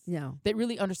icons No. that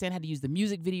really understand how to use the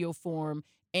music video form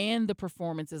and the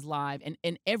performances live and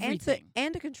everything.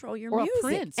 And to control your Or a music.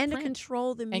 Prince, and Prince. to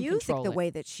control the And music control the it. way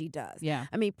that she does. Yeah.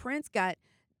 I mean, Prince got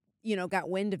got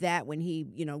wind of that when he,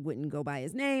 wouldn't go by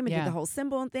his name and did Yeah. the whole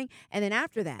symbol and thing. And then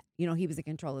after that, he was in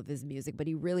control of his music, but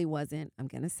he really wasn't, I'm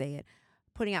going to say it,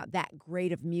 putting out that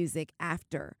great of music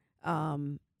after.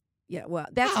 Yeah, well,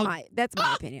 that's Wow. my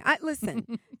opinion. Listen,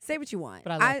 say what you want.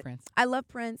 But I love Prince. I love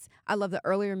Prince. I love the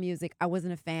earlier music. I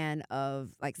wasn't a fan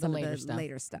of like some of later the stuff.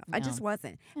 later stuff. I No. just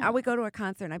wasn't. Yeah. I would go to a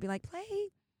concert and I'd be like, play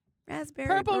Raspberry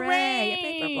Purple Beret. Rain.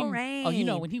 Play Purple Rain.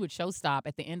 Oh, when he would show stop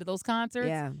at the end of those concerts,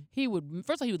 Yeah, he would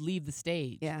first of all he would leave the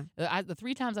stage. yeah. The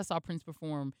 3 times I saw Prince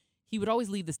perform, he would always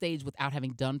leave the stage without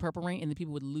having done Purple Rain, and the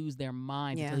people would lose their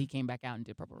minds Yeah. until he came back out and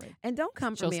did Purple Rain. And don't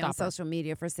come for me on Showstopper. social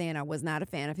media for saying I was not a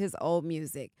fan of his old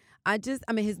music. His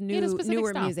He had a specific newer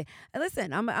style. music. And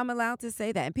listen, I'm allowed to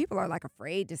say that, and people are like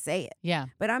afraid to say it. Yeah.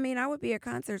 But I would be at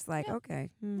concerts like, Yeah. okay,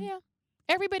 Yeah.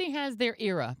 Everybody has their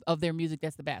era of their music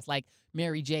that's the best. Like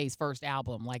Mary J's first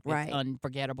album, like that's Right.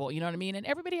 unforgettable. You know what I mean? And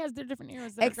everybody has their different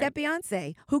eras. that are except great.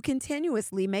 Beyonce, who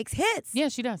continuously makes hits. Yeah,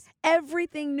 she does.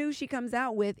 Everything new she comes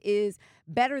out with is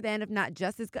better than, if not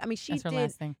just as good. She That's her did.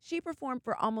 last thing. She performed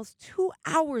for almost 2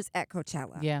 hours at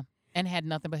Coachella. Yeah. And had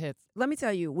nothing but hits. Let me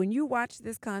tell you, when you watch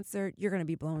this concert, you're going to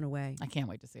be blown away. I can't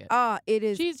wait to see it. It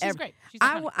is. She's great. She's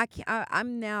I, iconic. will- I can't.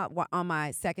 I'm now on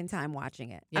my second time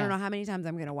watching it. I Yeah. don't know how many times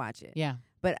I'm going to watch it. Yeah.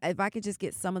 But if I could just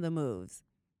get some of the moves,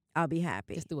 I'll be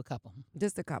happy. Just do a couple.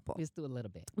 Just a couple. Just do a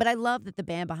little bit. But I love that the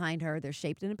band behind her, they're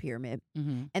shaped in a pyramid,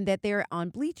 Mm-hmm. and that they're on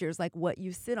bleachers like what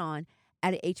you sit on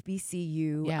at a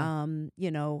HBCU,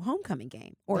 Yeah. homecoming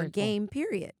game or Very cool. game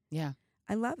period. Yeah.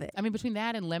 I love it. I mean, between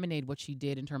that and Lemonade, what she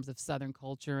did in terms of Southern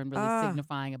culture and really Ah.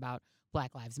 signifying about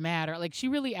Black Lives Matter, like she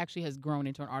really actually has grown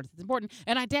into an artist that's important.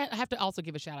 And I have to also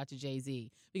give a shout out to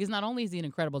Jay-Z because not only is he an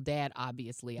incredible dad,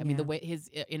 obviously, I mean, the Yeah. way his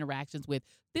interactions with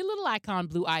the little icon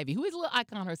Blue Ivy, who is a little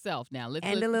icon herself now.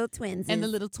 And the little twins. and the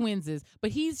little twinses.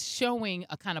 But he's showing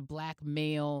a kind of black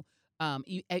male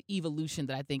evolution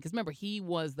that I think, because remember, he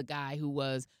was the guy who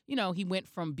was, he went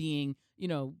from being,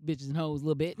 bitches and hoes a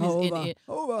little bit,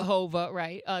 Hova,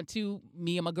 right, to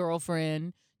me and my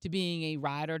girlfriend, to being a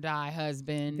ride or die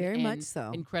husband. Very and much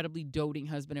so. Incredibly doting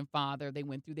husband and father. They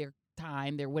went through their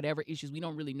time, their whatever issues. We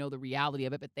don't really know the reality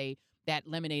of it, but that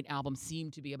Lemonade album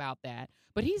seemed to be about that.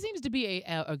 But he seems to be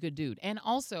a good dude, and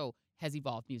also has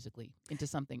evolved musically into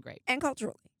something great. And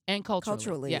culturally. And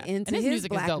culturally, yeah. Into and his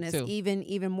music blackness, is dope too.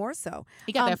 even more so.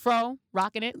 He got that fro,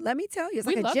 rocking it. Let me tell you, it's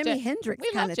We like a love Jimi Jay. Hendrix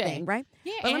We kind love of Jay. thing, right?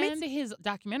 Yeah, But let me and his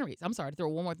documentaries. I'm sorry to throw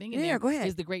one more thing in Yeah, there. go ahead.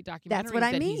 Is the great documentaries That's what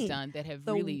I that mean. he's done that have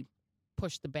The- really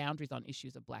pushed the boundaries on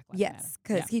issues of Black Lives Matter. Yes,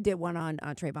 because he did one on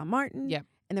Trayvon Martin. Yep.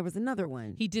 And there was another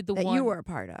one He did the that one you were a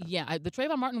part of. Yeah, the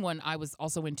Trayvon Martin one I was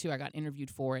also in too. I got interviewed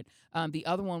for it. The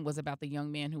other one was about the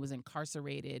young man who was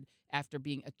incarcerated after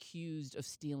being accused of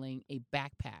stealing a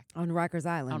backpack. On Rikers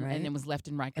Island, right? And then was left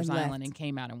in Rikers And Island left. and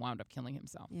came out and wound up killing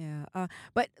himself. Yeah.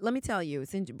 But let me tell you,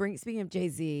 speaking of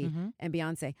Jay-Z Mhm. and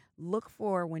Beyonce, look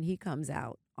for when he comes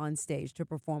out on stage to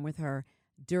perform with her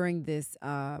during this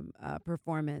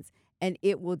performance. And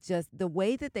it will just, the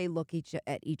way that they look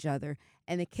at each other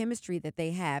and the chemistry that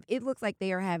they have, it looks like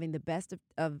they are having the best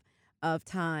of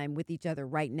time with each other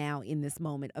right now in this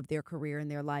moment of their career and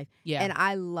their life. Yeah. And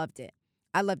I loved it.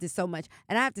 I loved it so much.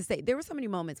 And I have to say, there were so many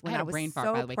moments when I had I a was brain so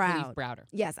fart, by the way. proud. Khalif Browder.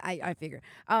 Yes, I figured.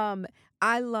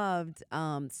 I loved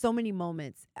so many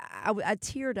moments. I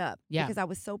teared up Yeah. because I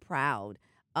was so proud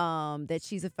that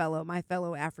she's my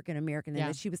fellow African American, and Yeah.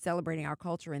 that she was celebrating our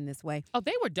culture in this way. Oh,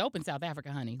 they were dope in South Africa,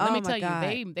 honey. Oh, Let me my tell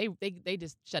God. you, they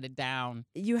just shut it down.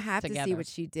 You have to see Together. what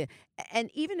she did.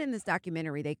 And even in this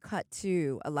documentary, they cut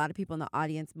to a lot of people in the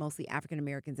audience, mostly African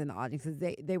Americans in the audience,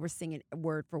 because they were singing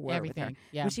word for word with her. Everything.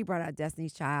 Yeah. When she brought out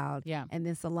Destiny's Child Yeah. and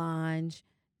then Solange.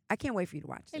 I can't wait for you to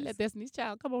watch They this. let Destiny's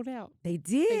Child come on out. They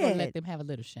They gonna did. let them have a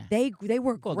little shine. They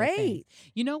were Call their great.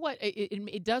 You know what?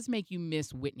 It does make you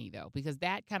miss Whitney, though, because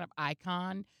that kind of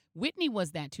icon, Whitney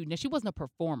was that too. Now, she wasn't a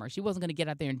performer. She wasn't going to get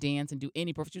out there and dance and do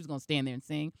any performance. She was going to stand there and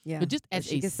sing. Yeah. But just But as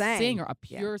she a could sing. singer, a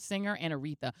Yeah. pure singer, and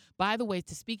Aretha. By the way,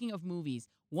 speaking of movies,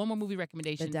 one more movie The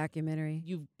recommendation. documentary.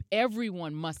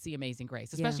 Everyone must see Amazing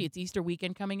Grace, especially it's Easter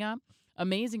weekend coming up.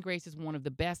 Amazing Grace is one of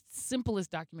the best,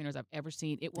 simplest documentaries I've ever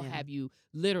seen. It will Yeah. have you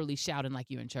literally shouting like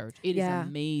you in church. It is Yeah.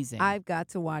 amazing. I've got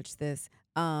to watch this.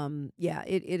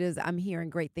 It is. I'm hearing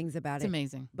great things about it's it.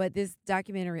 amazing. But this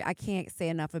documentary, I can't say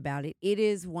enough about it. It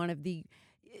is one of the.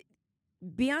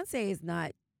 Beyonce is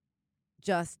not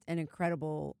just an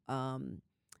incredible,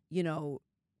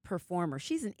 performer.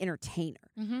 She's an entertainer,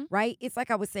 Mm-hmm. right? It's like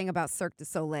I was saying about Cirque du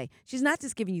Soleil. She's not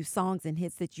just giving you songs and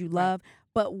hits that you love,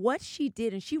 but what she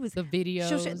did, and she was The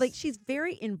videos. like she's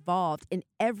very involved in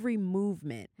every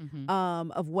movement Mm-hmm.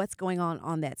 of what's going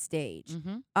on that stage.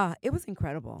 Mm-hmm. It was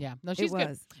incredible. Yeah, no, It she's good.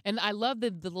 was. And I love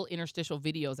the little interstitial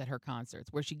videos at her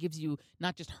concerts where she gives you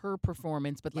not just her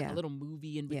performance, but like Yeah. a little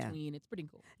movie in Yeah. between. It's pretty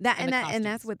cool. That And and the and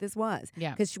that's costumes. what this was.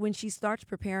 Yeah. Because when she starts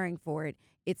preparing for it,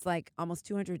 it's like almost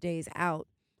 200 days out,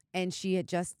 and she had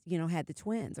just had the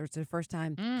twins, or it's her first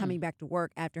time coming back to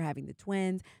work after having the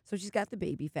twins. So she's got the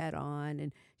baby fat on,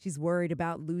 and she's worried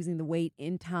about losing the weight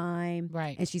in time.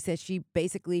 Right. And she says she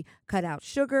basically cut out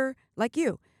sugar, like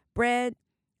you, bread,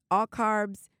 all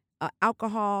carbs,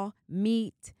 alcohol,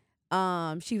 meat.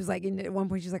 She was like, at one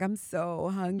point, she's like, I'm so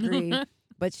hungry.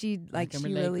 But she can she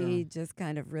relate, really girl. just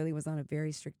kind of really was on a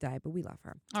very strict diet, but we love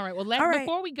her. All right. Well, All right.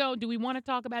 before we go, do we want to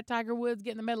talk about Tiger Woods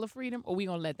getting the Medal of Freedom, or we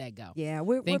gonna let that go? Yeah,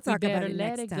 we'll Think we talk about better it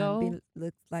let next it time. go?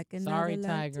 Looks like another Sorry, love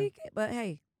Tiger. ticket. But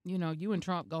hey, You know, you and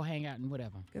Trump go hang out and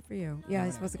whatever. good for you. Yeah,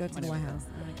 he's supposed to go to the White House.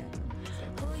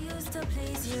 Who used to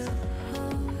please you?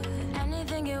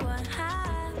 Anything you want,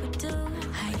 I would do.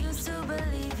 I used to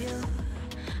believe you.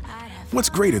 I'd have What's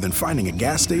greater than finding a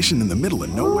gas station in the middle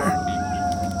of nowhere?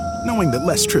 Knowing that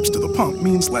less trips to the pump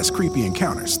means less creepy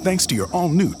encounters thanks to your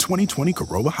all-new 2020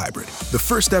 Corolla Hybrid. The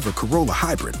first ever Corolla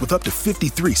Hybrid with up to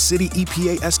 53 city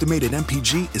EPA estimated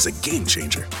MPG is a game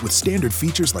changer. With standard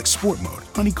features like Sport Mode,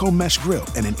 honeycomb mesh grille,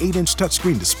 and an 8-inch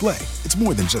touchscreen display, it's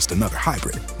more than just another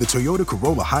hybrid. The Toyota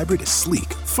Corolla Hybrid is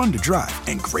sleek, fun to drive,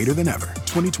 and greater than ever.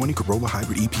 2020 Corolla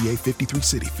Hybrid EPA 53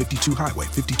 city, 52 highway,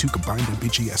 52 combined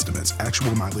MPG estimates.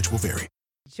 Actual mileage will vary.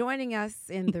 Joining us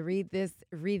in the Read This,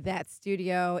 Read That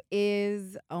studio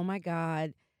is, oh my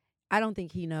God, I don't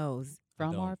think he knows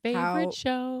From don't. our favorite How-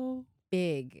 show.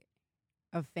 big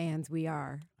of fans we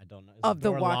are I don't know. Is of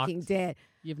The door Walking locked? Dead.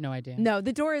 You have no idea. No,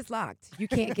 the door is locked. You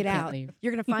can't get Can't out. leave.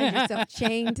 You're going to find yourself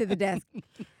chained to the desk.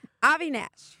 Avi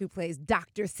Nash, who plays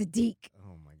Dr. Sadiq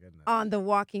Oh my goodness. on The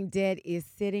Walking Dead, is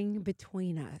sitting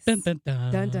between us. Dun, dun,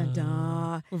 dun. Dun, dun,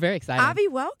 dun. We're very excited. Avi,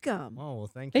 welcome. Oh well,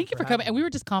 thank Thank you for coming. having And we me. were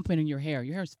just complimenting your hair.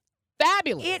 Your hair is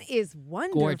fabulous. It is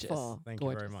wonderful. Gorgeous. Thank you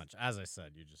very Gorgeous. much. As I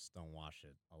said, you just don't wash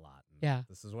it a lot. and Yeah.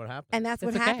 This is what happens. And that's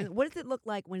what It's okay. happens. What does it look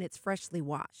like when it's freshly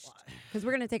washed? Because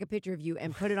we're going to take a picture of you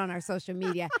and put it on our social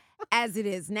media as it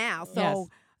is now. So, Yes.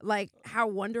 like, how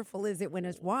wonderful is it when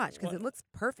it's washed? Because Well, it looks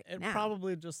perfect It now.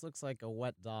 probably just looks like a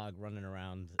wet dog running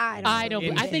around. I don't.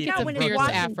 in I think heat it's not a when and it's fierce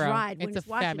washed Brooklyn. and afro. dried. When It's it's a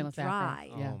washed and fabulous dry.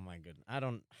 afro. Yeah. Oh my goodness. I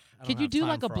don't Could you have do time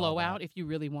like a for all blowout that. if you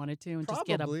really wanted to, and just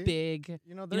get a Probably. big?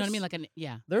 You know, You know what I mean? Like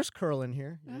yeah. there's curl in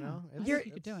here. Oh, You know, I think You're-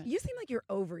 you could do it. You seem like you're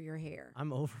over your hair.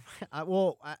 I'm over.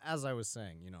 Well, as I was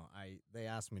saying, they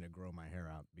asked me to grow my hair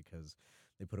out because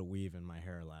they put a weave in my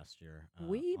hair last year.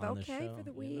 Weave, on the okay, show, for the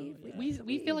you know? weave. Yeah.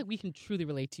 We feel like we can truly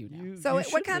relate to you now. So, you what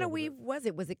should kind be of able to. weave was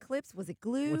it? Was it clips? Was it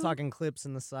glue? We're talking clips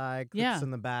in the side, clips Yeah.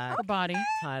 in the back, Her body.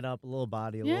 tied up, a little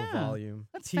body, a Yeah. little volume,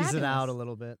 That's tease it out fabulous. a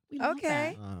little bit. We love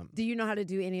Okay. that. Do you know how to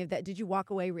do any of that? Did you walk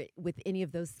away with any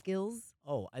of those skills?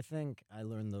 Oh, I think I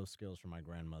learned those skills from my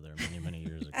grandmother many, many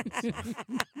years ago. So,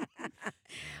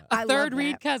 I A love third that.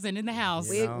 Reed cousin in the house.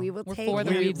 You We, know, we will we're take for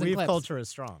the it. Reeds and weave clips. culture is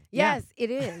strong. Yeah. Yes, it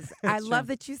is. I It's love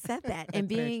true. that you said that. And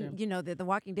Very being, true. you know, that The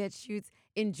Walking Dead shoots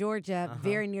in Georgia, Uh-huh.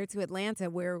 very near to Atlanta,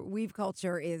 where weave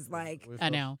culture is like. Weave I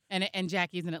culture- know. And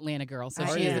Jackie's an Atlanta girl, so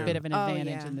I she has a am. bit of an Oh,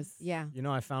 advantage yeah. in this. Yeah. You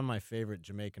know, I found my favorite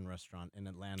Jamaican restaurant in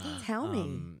Atlanta. Tell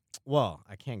me. Well,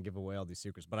 I can't give away all these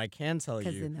secrets, but I can tell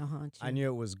Because you. then they'll haunt you. I knew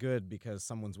it was good because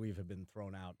someone's weave had been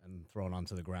thrown out and thrown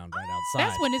onto the ground right outside.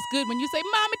 That's when it's good when you say,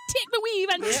 "Mama, take the weave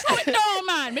and throw it down,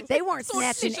 man." They weren't So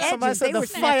snatching delicious. Somebody edges. said They the were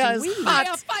fire snatching is weave.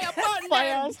 hot. Fire, burn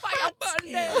Fire them. is Fire, hot.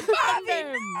 burn them. Burn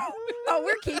them. Oh,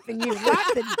 we're keeping you.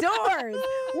 Lock the doors.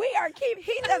 We are keeping.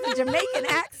 He does a Jamaican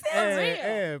accent.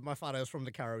 Hey, my father is from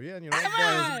the Caribbean. You know, Come boy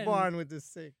on. was born with this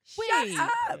thing. Shut Wait, up.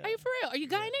 are you for real? Are you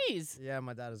Guyanese? Yeah,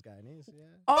 my dad is Guyanese. Yeah.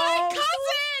 My Oh,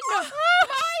 cousin!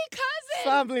 My cousin!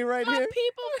 Family right My here.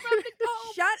 people from the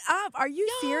oh, shut up. Are you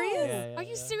yo. serious? Yeah, Are you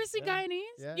yeah, seriously yeah. Guyanese?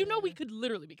 Yeah, You know yeah, we yeah. could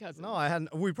literally be cousins. No, I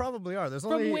hadn't. We probably are. There's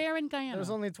From only where in Guyana? there's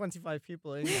only 25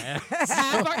 people in here.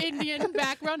 half are Indian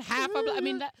background, half are. I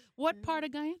mean, what part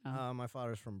of Guyana? My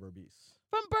father's from Berbice.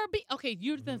 From Berbice. Okay,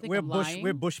 you don't think We're I'm bush. lying.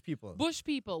 We're bush people. Bush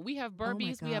people. We have Oh my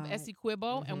Berbice, we have God.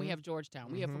 Essequibo, and we Mhm. have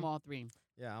Georgetown. We have from Mhm. all three.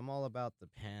 Yeah, I'm all about the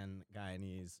pan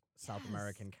Guyanese, South Yes.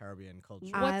 American, Caribbean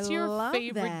culture. I What's your love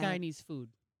favorite that. Guyanese food?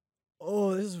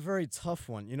 Oh, this is a very tough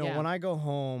one. You know, Yeah. when I go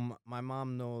home, my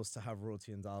mom knows to have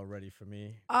roti and dal ready for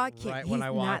me. Okay, right when he's I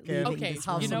not walk in, leaving Okay, this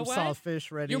have you some know what?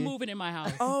 saltfish ready. You're moving in my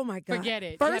house. Oh my God. Forget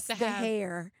it. First you have the to have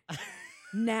hair.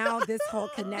 now this whole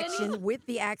connection with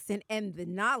the accent and the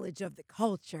knowledge of the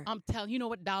culture. I'm telling you, know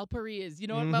what dal puri is. You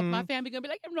know what my family gonna be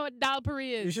like, you know what dal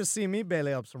puri is. You should see me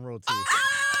belly up some roti.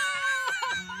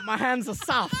 My hands are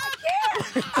soft.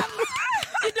 You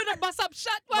do the bust up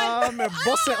shut one. Me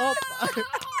bust it up.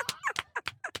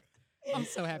 I'm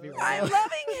so happy right I'm now.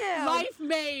 loving him. Life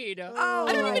made. Oh,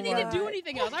 I don't even my need to do God.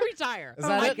 anything else. I retire. Is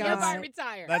that my it? God. I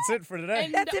retire. That's it for today.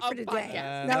 End That's it for of today.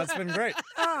 podcast. No. That's been great.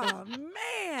 Oh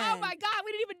man. Oh my God,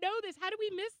 we didn't even know this. How did we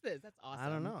miss this? That's awesome. I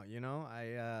don't know.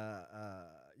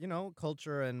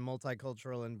 Culture and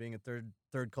multicultural and being a third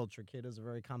culture kid is a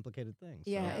very complicated thing.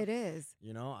 Yeah, So, it is.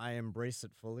 I embrace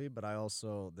it fully, but I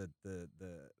also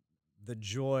the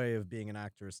joy of being an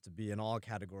actor is to be in all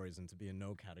categories and to be in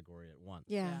no category at once.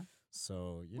 Yeah. Yeah.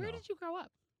 So Where did you grow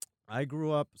up? I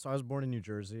grew up. So I was born in New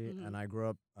Jersey, Mhm. and I grew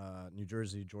up New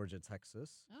Jersey, Georgia,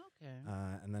 Texas, Okay.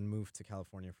 and then moved to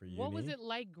California for uni. What was it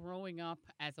like growing up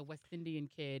as a West Indian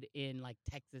kid in like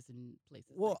Texas and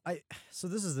places? Well, like so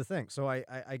this is the thing. So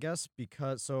I guess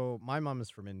because my mom is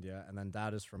from India and then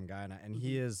dad is from Guyana, and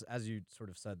he is, as you sort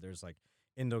of said, there's like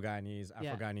Indo-Guyanese,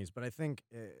 Yeah. Afro-Guyanese, but I think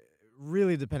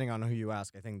really depending on who you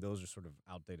ask, I think those are sort of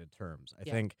outdated terms. I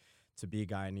Yeah. think to be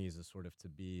Guyanese is sort of to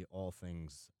be all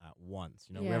things at once.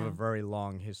 We have Yeah. a very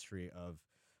long history of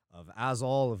as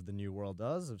all of the New World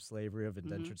does, of slavery, of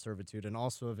Mm-hmm. indentured servitude, and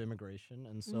also of immigration.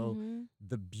 And so Mhm.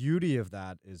 the beauty of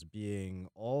that is being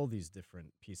all these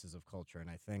different pieces of culture. And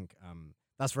I think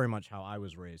that's very much how I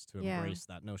was raised, to Yeah. embrace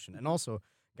that notion. And also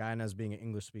Guyana as being an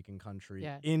English-speaking country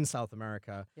Yeah. in South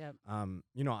America. Yep.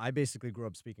 I basically grew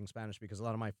up speaking Spanish because a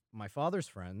lot of my father's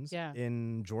friends Yeah.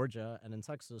 in Georgia and in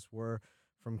Texas were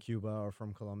from Cuba or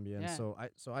from Colombia. And Yeah.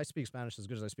 so I speak Spanish as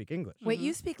good as I speak English. Wait,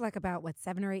 you speak like about what,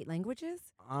 7 or 8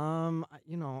 languages? I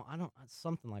don't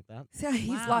something like that. So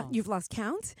Wow. you've lost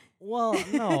count? Well,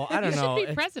 no, I don't you know. should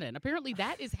be president. Apparently,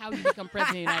 that is how you become president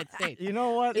of the United States. You know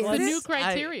what? Is It's the it? new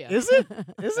criteria. Is it? Is it?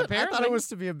 I thought Apparently. it was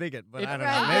to be a bigot, but I don't know.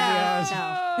 Right, Maybe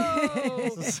I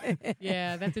was. Oh.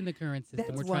 Yeah, that's in the current system.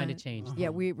 That's We're trying to one. change. Yeah,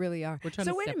 that. we really are. We're trying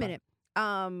So to wait a step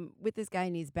up. minute. With this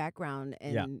Guyanese background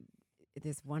and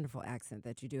this wonderful accent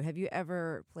that you do, have you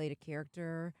ever played a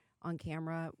character on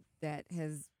camera that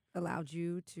has allowed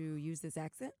you to use this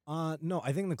accent? No,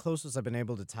 I think the closest I've been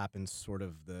able to tap into sort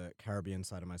of the Caribbean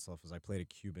side of myself is I played a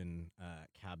Cuban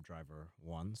cab driver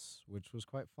once, which was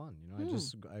quite fun.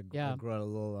 I Yeah. grew out a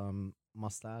little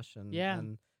mustache and Yeah.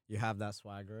 and you have that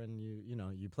swagger and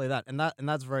you play that and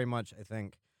that's very much I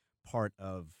think part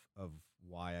of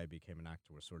why I became an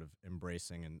actor was sort of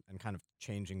embracing and kind of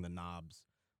changing the knobs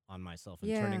on myself and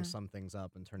Yeah. turning some things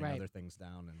up and turning Right. other things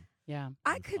down and Yeah.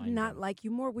 I and could finding. not like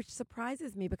you more, which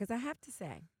surprises me because I have to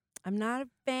say, I'm not a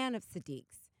fan of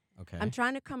Sadiq's. Okay. I'm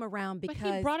trying to come around But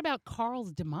because he brought about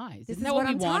Carl's demise. This Isn't is that what what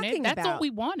we I'm wanted? talking That's about. what we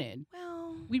wanted.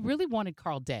 well, We really wanted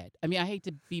Carl dead. I mean, I hate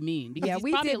to be mean because Yeah, he's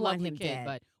we probably did a want lovely him kid, dead.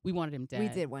 but we wanted him dead. we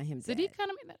did want him dead. Sadiq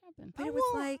kind of made that happen. But it was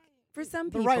like for some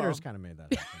the people, writers kind of made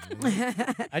that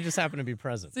happen. I just happen to be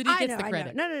present. Sadiq I gets know, the I know.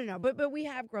 credit. No. But we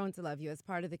have grown to love you as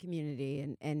part of the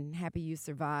community, and happy you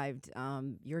survived.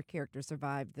 Your character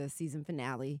survived the season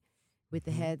finale with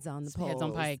the heads on the poles. Heads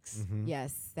on pikes. Mhm.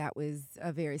 Yes, that was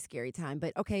a very scary time.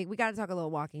 But okay, we got to talk a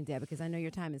little Walking Dead because I know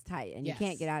your time is tight and you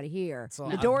can't Yes. get out of here. So,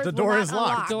 the doors the will door not is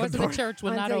locked. unlock Doors of The the door- church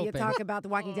will not until you open. talk about the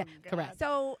Walking Dead. Correct.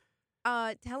 So,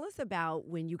 tell us about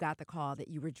when you got the call that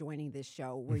you were joining this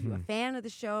show. Were you a fan of the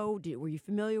show? Were you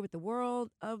familiar with the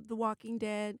world of The Walking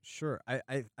Dead? Sure.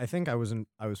 I think I was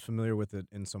familiar with it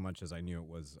in so much as I knew it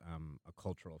was a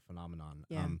cultural phenomenon.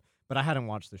 Yeah. But I hadn't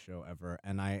watched the show ever,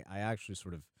 and I actually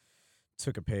sort of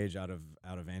took a page out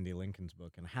of Andy Lincoln's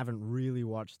book and haven't really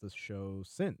watched the show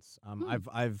since. I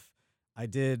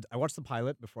watched the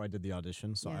pilot before I did the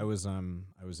audition. So Yeah. I was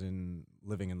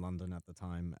living in London at the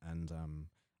time, and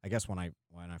I guess when I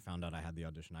found out I had the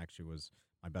audition, actually was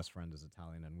my best friend is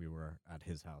Italian, and we were at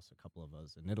his house, a couple of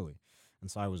us in Italy,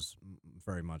 and so I was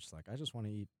very much like, I just want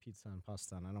to eat pizza and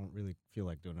pasta, and I don't really feel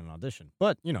like doing an audition.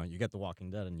 But you get The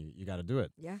Walking Dead, and you got to do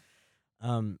it. Yeah.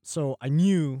 So I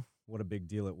knew what a big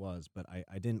deal it was, but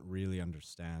I didn't really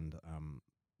understand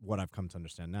what I've come to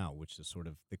understand now, which is sort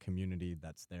of the community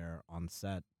that's there on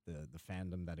set, the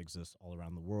fandom that exists all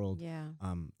around the world, Yeah.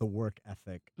 the work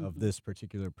ethic of Mhm. this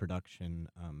particular production,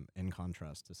 in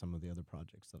contrast to some of the other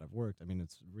projects that I've worked. I mean,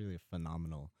 it's really a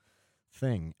phenomenal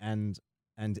thing. And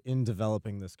in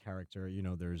developing this character,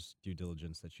 there's due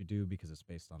diligence that you do because it's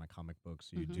based on a comic book,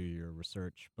 so you Mhm. do your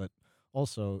research. But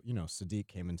also, Sadiq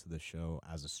came into the show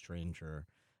as a stranger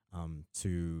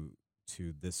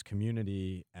to this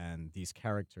community and these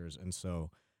characters, and so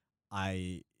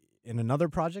in another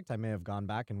project, I may have gone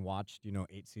back and watched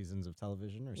 8 seasons of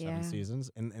television or 7 Yeah. seasons.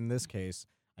 In this case,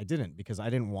 I didn't, because I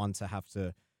didn't want to have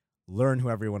to learn who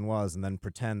everyone was and then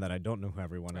pretend that I don't know who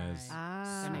everyone is. Right.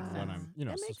 That makes when sense. I'm, you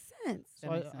know, that so- makes sense. So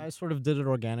That makes I sense. sort of did it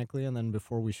organically, and then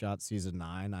before we shot season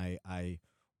 9, I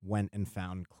went and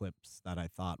found clips that I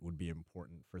thought would be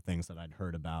important for things that I'd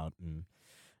heard about, and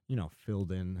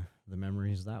filled in the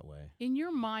memories that way. In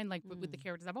your mind, like with the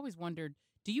characters, I've always wondered: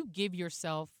 do you give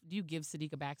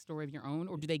Siddiq a backstory of your own,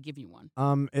 or do they give you one?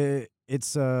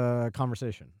 It's a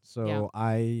conversation. So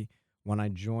when I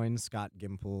joined, Scott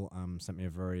Gimple sent me a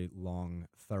very long,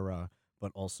 thorough,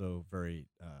 but also very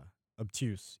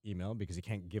obtuse email, because he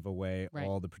can't give away Right.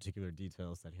 all the particular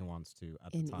details that he wants to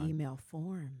at In the time. email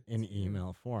form. In too.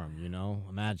 email form,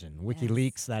 Imagine Yes.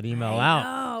 WikiLeaks that email I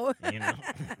out. know.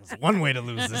 It's one way to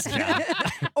lose this job.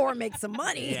 Or make some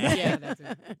money. Yeah, that's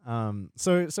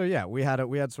it. So yeah, we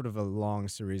had sort of a long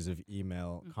series of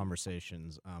email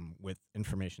conversations with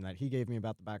information that he gave me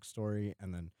about the backstory,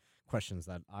 and then questions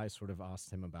that I sort of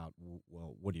asked him about.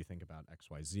 Well, what do you think about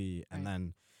XYZ? And Right.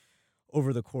 then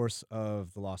over the course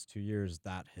of the last 2 years,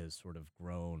 that has sort of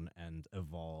grown and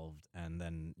evolved. And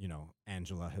then,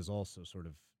 Angela has also sort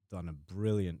of done a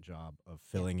brilliant job of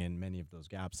filling in many of those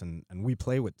gaps. And we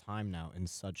play with time now in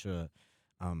such a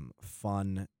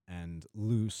fun and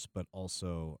loose, but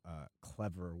also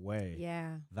clever way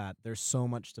Yeah. that there's so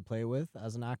much to play with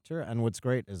as an actor. And what's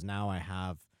great is now I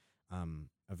have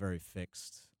a very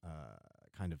fixed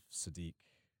kind of Siddiq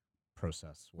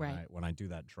process when I do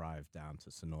that drive down to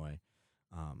Sonoy.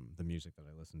 The music that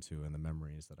I listen to and the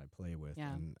memories that I play with,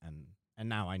 Yeah. and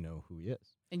now I know who he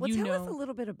is. And Well, you tell know, us a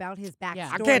little bit about his backstory.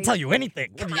 Yeah. I can't tell you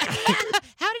anything. how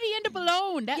did he end up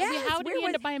alone? Yes, How did where he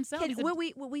end was- up by himself? He's a-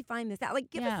 Will we find this out? Like,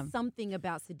 give Yeah. us something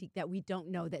about Siddiq that we don't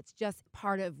know. That's just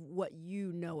part of what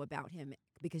you know about him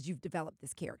because you've developed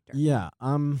this character. Yeah.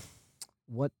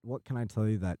 What can I tell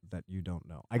you that you don't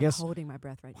know? I I'm guess holding my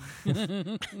breath right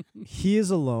now. he is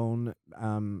alone.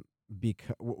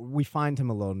 Because we find him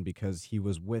alone because he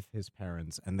was with his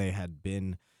parents, and they had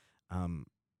been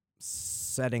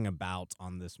setting about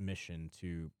on this mission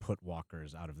to put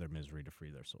walkers out of their misery to free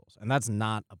their souls. And that's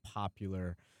not a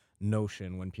popular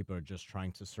notion when people are just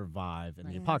trying to survive in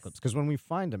the Right. apocalypse. Because when we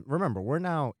find him, remember, we're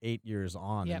now 8 years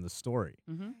on Yep. in the story.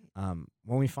 Mhm.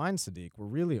 When we find Siddiq, we're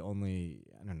really only,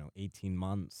 18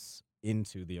 months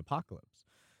into the apocalypse.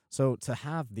 So to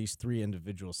have these 3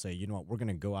 individuals say, you know what, we're going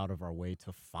to go out of our way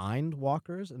to find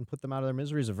walkers and put them out of their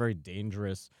misery is a very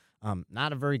dangerous,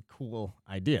 not a very cool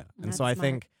idea. And Not so I smart.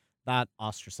 think that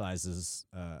ostracizes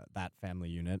that family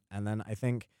unit. And then I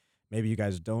think maybe you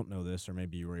guys don't know this, or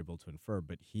maybe you were able to infer,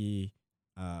 but he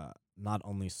not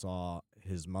only saw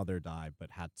his mother die,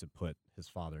 but had to put his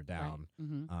father down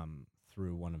Mhm.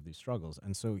 through one of these struggles.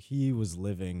 And so he was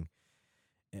living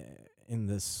in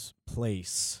this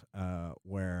place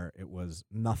where it was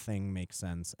nothing makes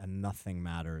sense and nothing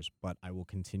matters, but I will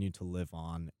continue to live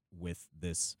on with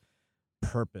this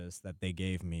purpose that they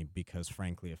gave me, because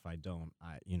frankly, if I don't,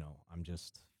 I'm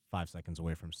just 5 seconds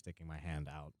away from sticking my hand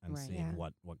out and Right. seeing Yeah.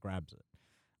 what grabs it.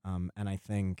 And I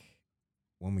think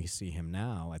when we see him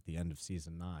now at the end of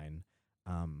season 9,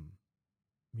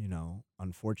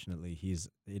 unfortunately, he's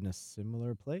in a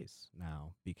similar place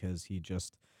now, because he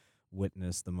just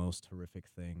witnessed the most horrific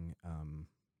thing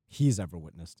he's ever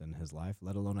witnessed in his life,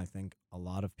 let alone, I think, a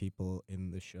lot of people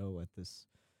in the show at this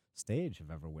stage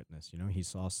have ever witnessed. He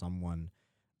saw someone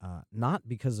not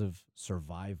because of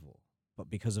survival, but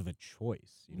because of a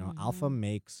choice. Alpha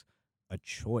makes a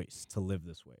choice to live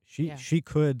this way. Yeah. She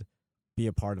could be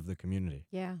a part of the community,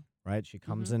 Yeah. right? She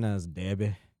comes Mhm. in as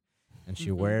Debbie, and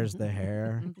she wears the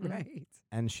hair, Mhm. Right.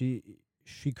 and she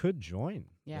could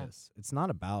join Yeah. this. It's not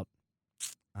about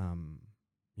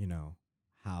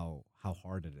how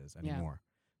hard it is Yeah. anymore.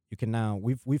 You can now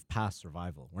we've passed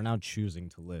survival. We're now choosing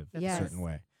to live Yes. a certain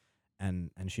way.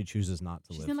 And she chooses not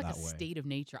to She's live in like that a way. state of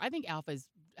nature. I think Alpha is,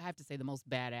 I have to say, the most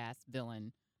badass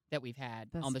villain that we've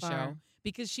had Thus on the show, far.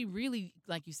 because she really,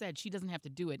 like you said, she doesn't have to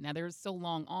do it. Now, there's so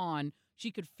long on, she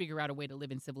could figure out a way to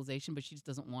live in civilization, but she just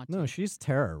doesn't want to. No, she's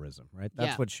terrorism, right?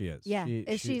 That's Yeah. what she is. Yeah. She,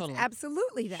 She's Totally.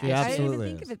 absolutely that. She I didn't absolutely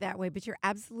even think is. of it that way, but you're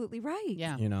absolutely right.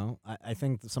 Yeah. I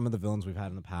think that some of the villains we've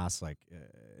had in the past, like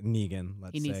Negan,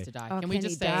 let's He say. needs to die. Oh, Can we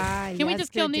just say, die can we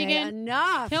just kill yesterday? Negan?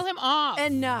 Enough. Kill him off.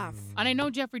 Enough. And I know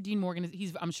Jeffrey Dean Morgan,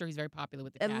 I'm sure he's very popular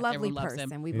with the A cast. lovely Everyone loves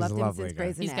person. him. We've He's loved a him lovely since guy.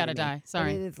 Grey's He's Anatomy. got to die. But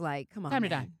Sorry. it is like, come on, Time to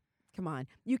man. die. Come on.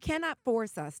 You cannot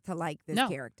force us to like this No.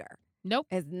 character. Nope.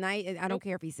 As nice, I don't Nope.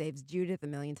 care if he saves Judith a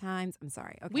million times. I'm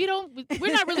sorry. Okay.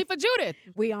 We're not really for Judith.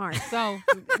 We aren't. So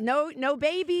No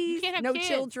babies. You can't have no kids.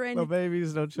 children. No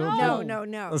babies, no children.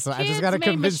 No. Listen, I kids just got to made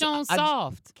convince Michonne I-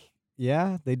 soft.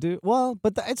 Yeah, they do. Well,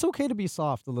 but it's okay to be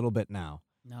soft a little bit now.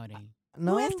 No, it ain't.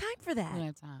 No, Who has time for that? We don't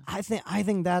have time. I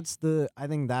think that's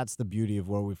the beauty of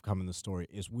where we've come in the story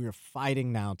is we're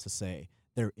fighting now to say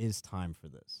there is time for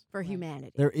this. For Right.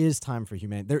 humanity. There is time for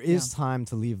humanity. There is time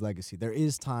to leave legacy. There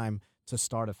is time to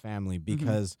start a family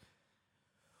because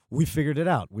we figured it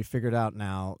out. We figured out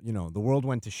now, the world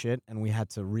went to shit and we had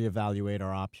to reevaluate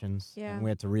our options. Yeah. And we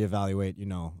had to reevaluate,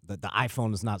 that the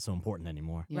iPhone is not so important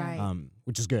anymore. Yeah. Right.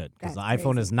 Which is good because the That's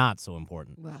iPhone crazy. is not so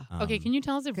important. Wow. Okay, can you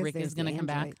tell us if 'Cause Rick there's is going to the come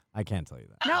back? Android. I can't tell you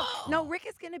that. No, Rick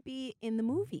is going to be in the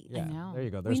movie. Yeah, know. there you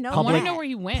go. We There's know I want to public, that. know where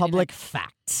he went. public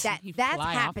facts. That He'd that's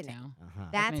fly off happening. town. Uh-huh.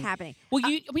 That's mean, happening. Well,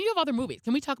 you have other movies.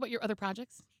 Can we talk about your other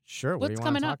projects? Sure. What do What's you want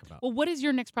coming to up? talk about? Well, what is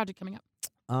your next project coming up?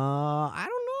 I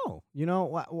don't know.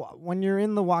 When you're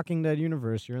in the Walking Dead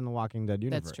universe, you're in the Walking Dead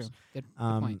universe. That's true. Good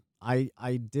point.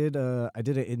 I did an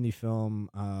indie film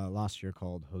last year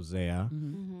called Hosea,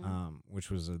 Mhm. which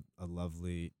was a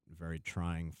lovely, very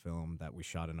trying film that we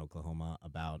shot in Oklahoma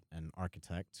about an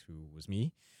architect who was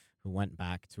me, who went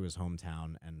back to his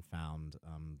hometown and found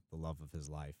the love of his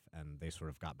life, and they sort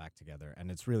of got back together. And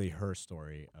it's really her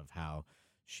story of how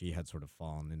she had sort of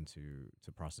fallen into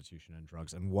prostitution and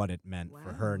drugs, and what it meant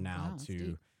for her Wow. now Wow, that's to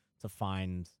deep.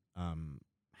 find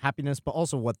happiness, but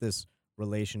also what this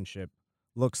relationship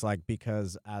looks like.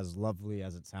 Because as lovely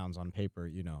as it sounds on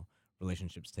paper,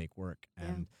 relationships take work,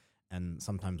 Yeah. and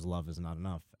sometimes love is not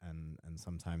enough, and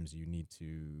sometimes you need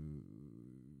to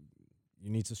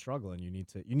struggle, and you need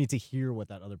to hear what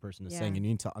that other person is saying, Yeah. and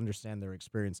you need to understand their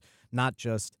experience, not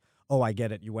just, oh, I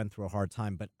get it, you went through a hard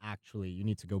time, but actually you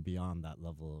need to go beyond that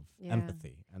level of Yeah.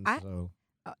 empathy. And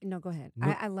No, go ahead. No-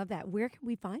 I love that. Where can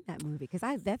we find that movie? Because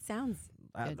that sounds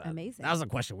amazing. That was a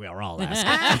question we are all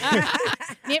asking.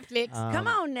 Netflix. Come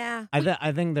on now.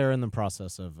 I think they're in the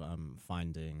process of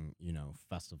finding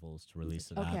festivals to release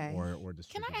it Okay. at or Can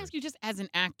distributors. I ask you, just as an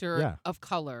actor Yeah. of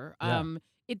color, Yeah.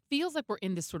 it feels like we're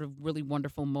in this sort of really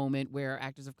wonderful moment where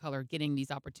actors of color are getting these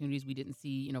opportunities we didn't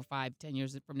see, 5-10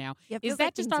 years from now. Yeah, it Is feels that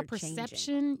like just things our are changing.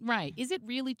 perception? Right. Is it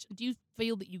really? Do you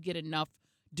feel that you get enough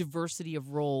diversity of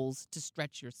roles to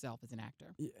stretch yourself as an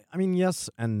actor? I mean, yes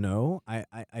and no.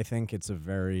 I think it's a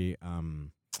very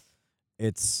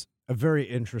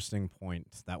interesting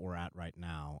point that we're at right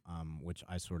now, which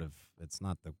it's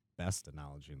not the best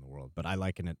analogy in the world, but I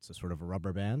liken it to sort of a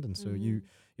rubber band. And so you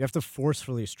have to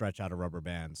forcefully stretch out a rubber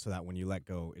band so that when you let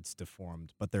go, it's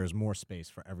deformed. But there's more space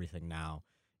for everything now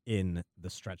in the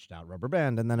stretched out rubber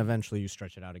band, and then eventually you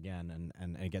stretch it out again,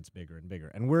 and it gets bigger and bigger.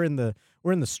 And we're in the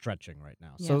stretching right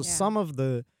now. So Yeah. some of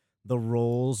the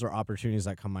roles or opportunities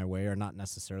that come my way are not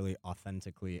necessarily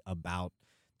authentically about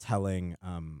telling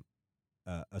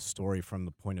a story from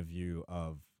the point of view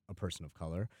of a person of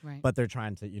color, Right. but they're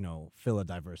trying to fill a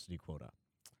diversity quota.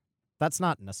 That's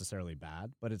not necessarily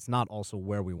bad, but it's not also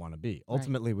where we want to be.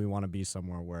 Ultimately, we want to be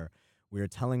somewhere where we are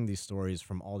telling these stories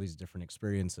from all these different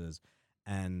experiences,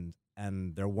 and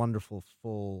they're wonderful,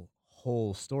 full,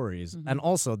 whole stories. Mhm. And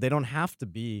also, they don't have to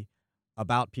be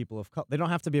about people of color. They don't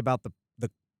have to be about the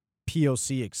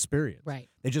POC experience. Right.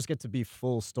 They just get to be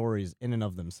full stories in and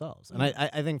of themselves. And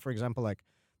I think, for example, like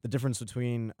the difference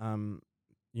between,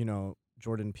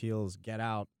 Jordan Peele's Get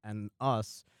Out and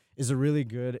Us is a really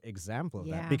good example of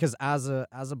Yeah. that. Because as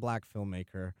a black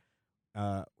filmmaker,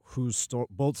 whose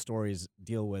both stories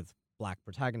deal with black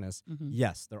protagonists, Mhm.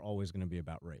 yes, they're always going to be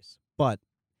about race. But,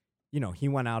 he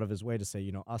went out of his way to say,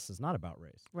 Us is not about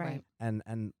race. Right.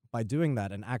 And by doing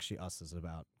that, and actually Us is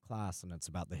about class, and it's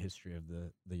about the history of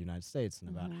the United States, and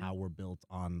about Mhm. how we're built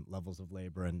on levels of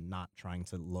labor, and not trying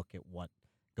to look at what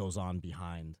goes on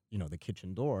behind, the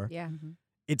kitchen door. Yeah. Mhm.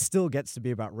 It still gets to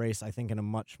be about race, I think, in a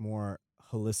much more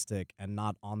holistic and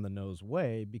not on the nose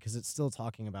way, because it's still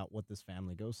talking about what this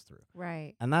family goes through.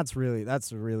 Right. And that's a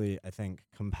really, I think,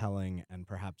 compelling and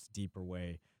perhaps deeper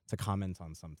way to comment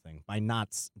on something by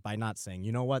not saying,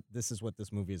 you know what, this is what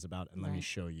this movie is about, and let me Right.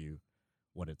 show you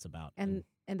what it's about. And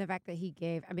the fact that he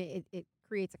gave, it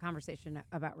creates a conversation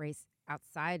about race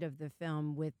outside of the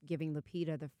film with giving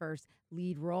Lupita the first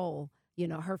lead role,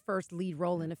 her first lead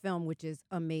role in a film, which is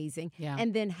amazing. Yeah.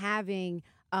 And then having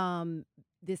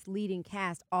this leading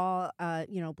cast, all,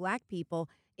 black people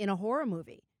in a horror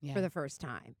movie Yeah. for the first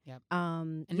time. Yep.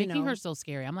 And And making her so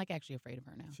scary. I'm like actually afraid of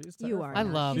her now. She's You are. I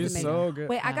not. love She's She's Lupita. so good.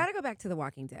 Wait, I Yeah. got to go back to The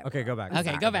Walking Dead. Okay, go back. I'm Okay,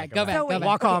 sorry. go back, go back, So go wait, back.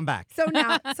 Walk on back. So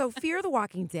now, Fear the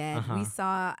Walking Dead, Uh-huh. we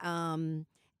saw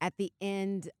at the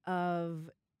end of,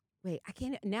 I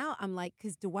can't, now I'm like,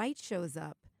 because Dwight shows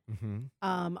up Mm-hmm.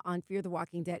 on Fear the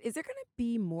Walking Dead. Is there going to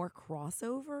be more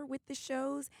crossover with the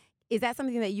shows? Is that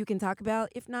something that you can talk about?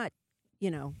 If not,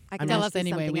 I can Tell ask us you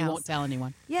anyway. something We else. won't tell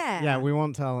anyone. Yeah. Yeah, we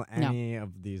won't tell any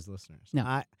of these listeners.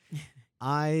 No.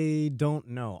 I don't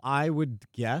know. I would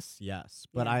guess yes,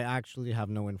 but Yeah. I actually have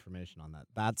no information on that.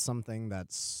 That's something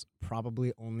that's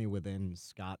probably only within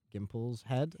Scott Gimple's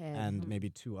head Head, and mhm. maybe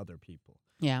 2 other people.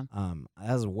 Yeah.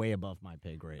 That's way above my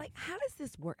pay grade. Like, how does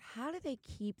this work? How do they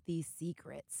keep these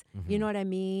secrets? You Mhm. know what I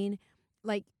mean?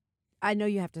 Like, I know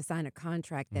you have to sign a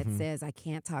contract that Mhm. says I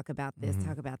can't talk about this, Mhm.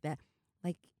 talk about that.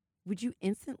 Like, would you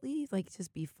instantly like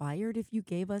just be fired if you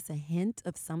gave us a hint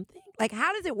of something? Like,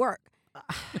 how does it work?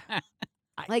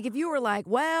 Like, if you were like,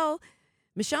 well,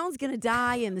 Michonne's gonna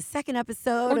die in the second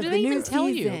episode Or of do the they new even tell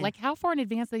you? season. Like, how far in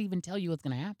advance do they even tell you what's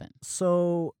going to happen?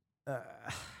 So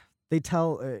they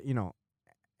tell,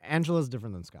 Angela's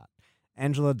different than Scott.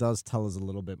 Angela does tell us a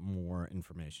little bit more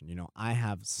information. I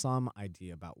have some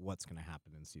idea about what's going to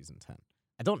happen in season 10.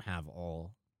 I don't have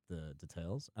all the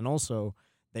details. And also,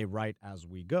 they write as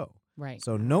we go. Right.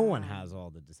 So no one Ah. has all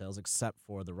the details except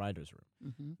for the writer's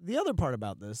room. Hmm. The other part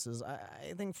about this is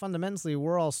I think fundamentally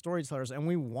we're all storytellers and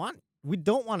we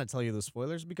don't want to tell you the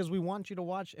spoilers because we want you to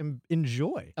watch and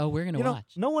enjoy. Oh, we're going to You know,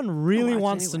 watch. no one really watch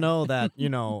wants to anyway. know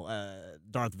that,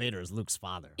 Darth Vader is Luke's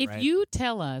father. If right? you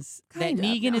tell us Kind that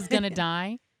of, Negan no. is going to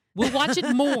die, we'll watch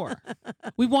it more.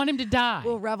 We want him to die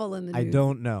We'll revel in the I news.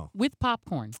 don't know. with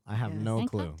popcorn I have Yes. no and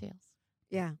clue. cocktails.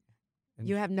 Yeah. And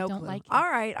You have no don't clue. like it. All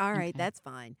right, Okay. that's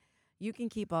fine. You can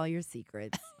keep all your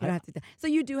secrets. You don't have to. So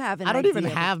you do have an I don't idea even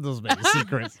of- have those many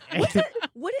secrets.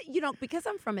 because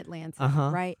I'm from Atlanta, Uh-huh.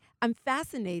 right? I'm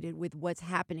fascinated with what's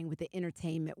happening with the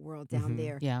entertainment world down Mhm.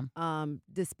 there. Yeah.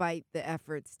 Despite the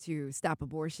efforts to stop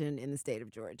abortion in the state of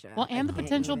Georgia. Well, I and the can't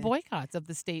potential even- boycotts of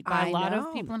the state by I a lot know.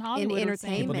 of people in In Hollywood. who are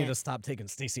saying- People need entertainment. to stop taking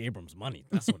Stacey Abrams' money.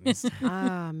 That's what needs to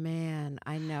Ah, man,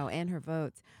 I know, and her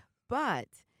votes. But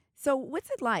so, what's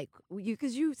it like?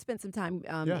 Because you spent some time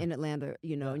Yeah. in Atlanta,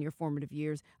 in your formative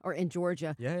years, or in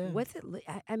Georgia. Yeah. What's it?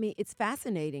 I mean, it's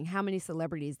fascinating how many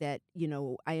celebrities that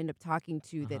I end up talking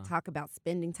to that Uh-huh. talk about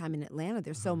spending time in Atlanta.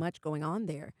 There's so Uh-huh. much going on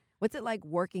there. What's it like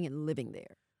working and living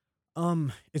there?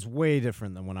 It's way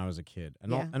different than when I was a kid,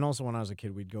 and Yeah. and also when I was a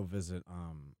kid, we'd go visit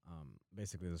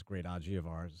basically this great Aji of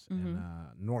ours in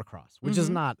Norcross, which is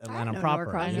Mhm. not I Atlanta know proper.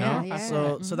 Norcross, you yeah, know? yeah.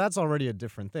 So Mhm. that's already a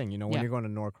different thing. When Yeah. you're going to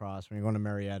Norcross, when you're going to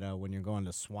Marietta, when you're going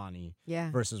to Swanee, Yeah,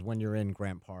 versus when you're in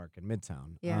Grant Park and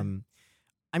Midtown. Yeah.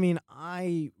 I mean,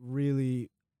 I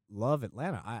really love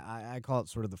Atlanta. I call it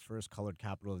sort of the first colored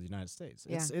capital of the United States.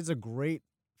 It's a great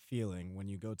feeling when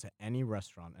you go to any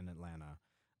restaurant in Atlanta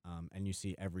and you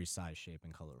see every size, shape,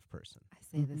 and color of person. I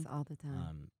say this all the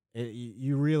time.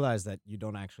 You realize that you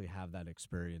don't actually have that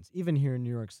experience, even here in New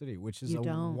York City, which is You a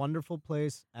don't. wonderful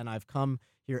place. And I've come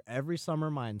here every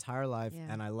summer my entire life, Yeah.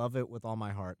 and I love it with all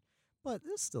my heart. But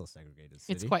it's still a segregated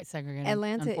city. It's quite segregated.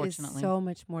 Atlanta is unfortunately. so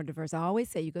much more diverse. I always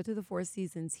say you go to the Four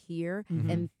Seasons here, Mhm.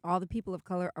 and all the people of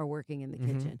color are working in the Mhm.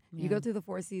 kitchen. You Yeah. go to the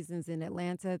Four Seasons in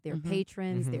Atlanta, they're Mhm.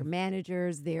 patrons, they're Mhm.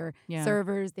 managers, they're Yeah.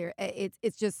 servers.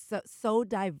 It's just so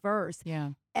diverse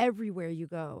Yeah. everywhere you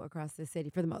go across the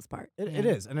city for the most part. It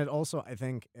Yeah. is, and it also I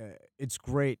think it's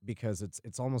great because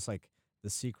it's almost like the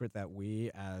secret that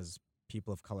we as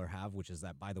people of color have, which is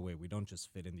that, by the way, we don't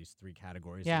just fit in these 3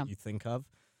 categories Yeah. that you think of.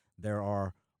 There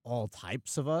are all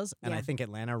types of us, and I Yeah. think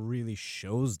Atlanta really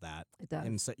shows that. It does.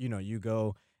 And so you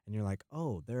go and you're like,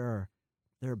 oh, there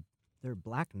are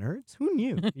black nerds. Who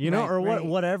knew? Right, Or right.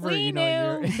 whatever We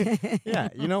you're yeah,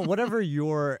 yeah. whatever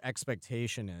your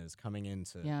expectation is coming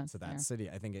into Yeah, to it's that fair. city,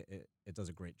 I think it does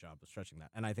a great job of stretching that.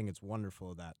 And I think it's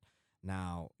wonderful that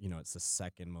now, it's the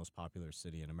second most popular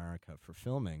city in America for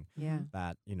filming, Yeah.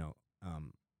 that,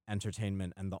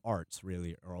 entertainment and the arts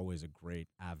really are always a great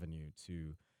avenue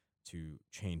to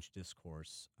change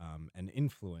discourse and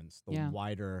influence the Yeah.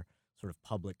 wider sort of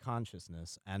public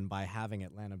consciousness. And by having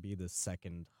Atlanta be the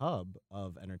second hub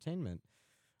of entertainment,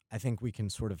 I think we can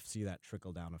sort of see that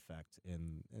trickle down effect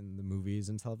in the movies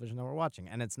and television that we're watching.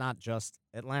 And it's not just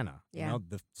Atlanta, Yeah.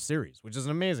 the series, which is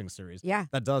an amazing series Yeah,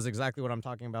 that does exactly what I'm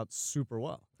talking about super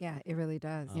well. yeah, it really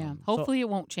does. Yeah. So- Hopefully it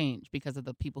won't change because of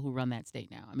the people who run that state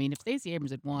now. I mean, if Stacey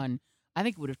Abrams had won, I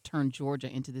think it would have turned Georgia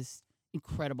into this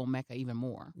incredible mecca even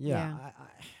more. Yeah, Yeah.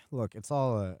 look, it's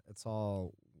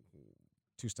all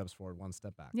 2 steps forward, 1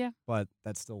 step back. Yeah. But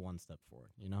that's still 1 step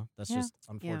forward, That's Yeah. just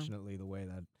unfortunately the way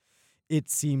that it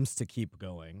seems to keep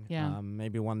going. Yeah.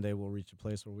 Maybe one day we'll reach a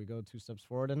place where we go 2 steps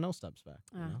forward and no steps back.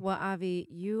 Well, Avi,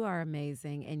 you are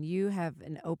amazing, and you have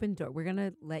an open door. We're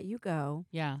gonna let you go.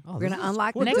 Yeah. Oh, We're this gonna is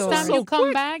unlock quick. the Next This is door. time so you come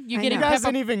quick. back, you're I getting You guys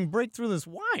pepper. didn't even break through this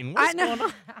wine. I What's know. going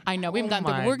on? I know we haven't Oh gotten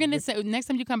through. my We're gonna goodness. say next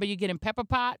time you come back, you're getting pepper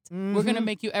pot. We're gonna Mhm.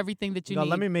 make you everything that you No, need.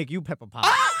 let me make you pepper pot.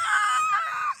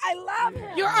 I love love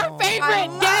him. You're our I favorite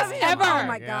love guest him. ever. Oh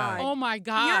my Yeah. God. Oh my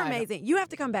God. You're amazing. You have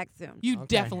to come back soon. You Okay.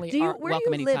 definitely Do you? are Where do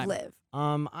welcome you anytime. live?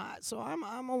 So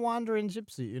I'm a wandering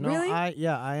gypsy, you know. Really?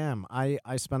 I am. I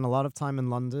spend a lot of time in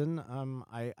London.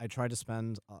 I try to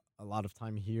spend a lot of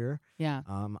time here. Yeah.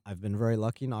 I've been very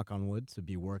lucky, knock on wood, to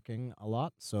be working a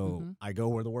lot. So Mhm. I go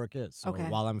where the work is. So Okay.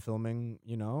 while I'm filming,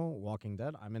 Walking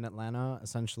Dead, I'm in Atlanta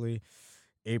essentially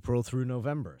April through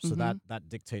November. So Mhm. that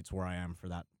dictates where I am for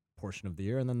that portion of the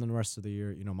year. And then the rest of the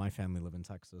year, my family live in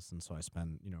Texas, and so I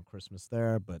spend, Christmas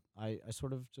there. But I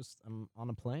sort of just am on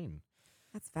a plane.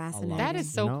 That's fascinating. That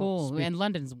is so You know, cool. speak- And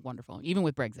London's wonderful, even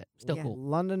with Brexit. Still Yeah. cool.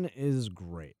 London is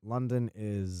great. London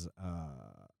is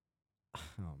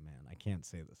oh man, I can't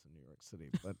say this in New York City,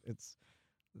 but it's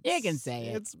You can say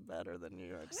it. It's better than New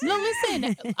York City. No,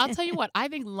 listen. I'll tell you what. I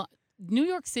think New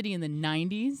York City in the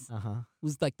 90s Uh-huh.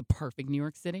 was like the perfect New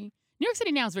York City. New York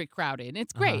City now is very crowded. And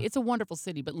it's great. Uh-huh. It's a wonderful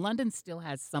city, but London still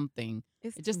has something.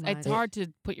 It's It just too it's much. hard to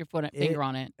put your finger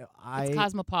on it. It's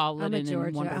cosmopolitan I'm a and Georgia.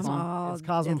 I'm wonderful. all It's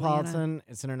Atlanta. cosmopolitan,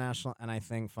 it's international, and I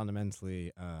think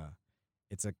fundamentally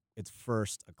it's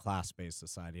first a class-based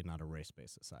society, not a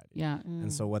race-based society. Yeah.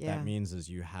 And so what yeah. that means is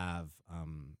you have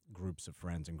groups of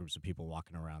friends and groups of people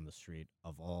walking around the street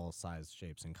of all sizes,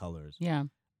 shapes, and colors, Yeah.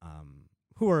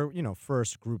 who are,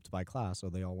 first grouped by class, so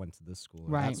they all went to this school.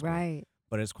 or that Right. school. Right.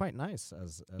 But it's quite nice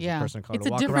as Yeah. a person of color It's to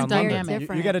a walk different around London.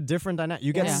 dynamic. You get a different dynamic.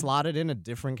 You get Yeah. slotted in a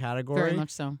different category Very much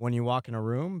so. when you walk in a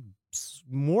room,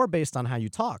 more based on how you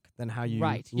talk than how you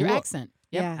Right. Your look. accent.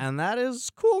 Yep. Yeah. And that is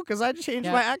cool because I change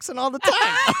Yeah. my accent all the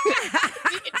time.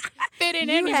 Fit in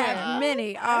You anywhere. have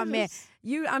many. Oh man, just-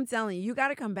 I'm telling you, you got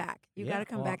to come back. You got to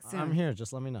come back soon. I'm here.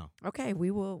 Just let me know. Okay,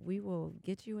 we will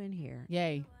get you in here.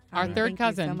 Yay. All Our right, third thank you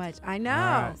cousin. so much. I know.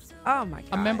 right. Oh my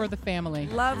God. A member of the family.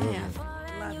 Love him. And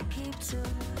Love you him. keep to.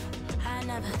 I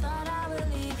never thought I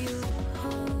would leave you.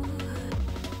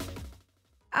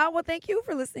 Well, thank you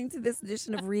for listening to this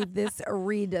edition of Read This,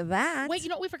 Read That. Wait, you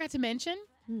know what we forgot to mention?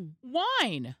 Hmm.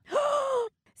 Wine.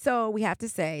 So we have to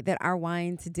say that our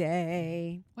wine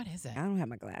today. What is it? I don't have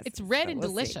my glasses. It's red so and we'll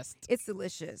see. delicious. It's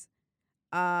delicious.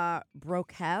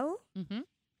 Brocal. Mm-hmm.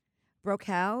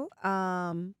 Brocal.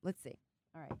 Let's see.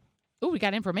 All right. Oh, we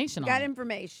got information Got on it.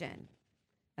 information.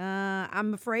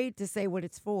 I'm afraid to say what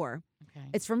it's for. Okay.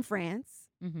 It's from France.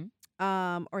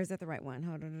 Mm-hmm. Or is that the right one?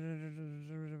 Hold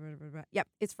on. Yep,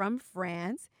 it's from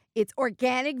France. It's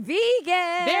organic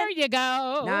vegan. There you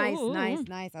go.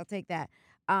 Nice. I'll take that.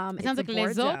 It sounds like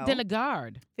Les Eaux de la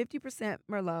Garde. 50%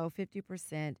 Merlot,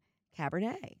 50%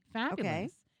 Cabernet. Fabulous. Okay.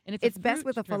 And It's best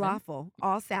with a fruit-driven- falafel,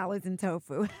 all salads and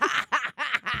tofu.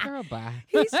 Girl, bye.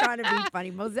 He's trying to be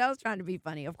funny. Moselle's trying to be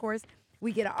funny. Of course,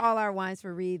 we get all our wines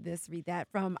for Read This, Read That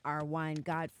from our wine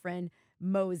god friend,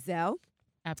 Moselle,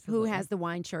 Absolutely. who has the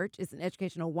Wine Church. It's an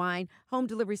educational wine home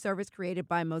delivery service created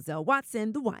by Moselle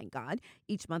Watson, the wine god.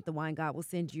 Each month, the wine god will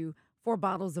send you 4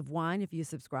 bottles of wine if you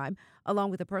subscribe,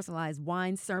 along with a personalized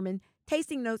wine sermon,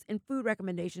 tasting notes, and food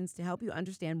recommendations to help you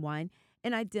understand wine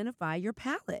and identify your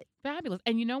palate. Fabulous.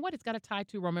 And you know what? It's got a tie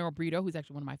to Romero Brito, who's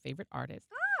actually one of my favorite artists.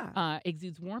 Ah.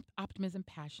 Exudes warmth, optimism,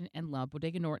 passion, and love.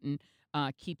 Bodega Norton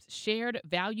keeps shared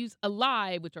values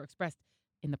alive, which are expressed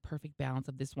in the perfect balance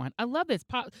of this wine. I love this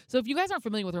pop. So if you guys aren't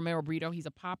familiar with Romero Brito, he's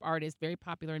a pop artist, very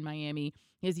popular in Miami.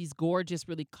 He has these gorgeous,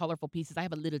 really colorful pieces. I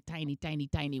have a little tiny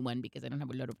one because I don't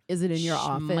have a lot of Is it in your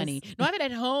office? money. No, I have it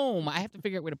at home. I have to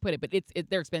figure out where to put it, but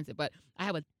they're expensive. But I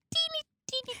have a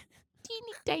teeny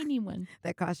tiny one.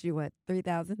 That cost you what,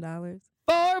 $3,000?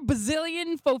 $4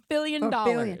 bazillion, $4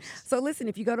 billion. So listen,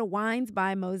 if you go to Wines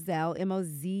by Moselle,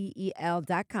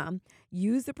 MOZEL.com,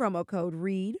 use the promo code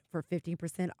READ for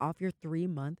 15% off your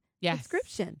 3-month Yes.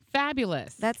 subscription.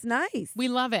 Fabulous. That's nice. We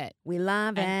love it. We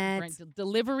love And it.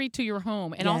 delivery to your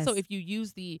home. And also, Yes. if you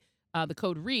use the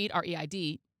code READ, REID,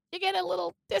 you get a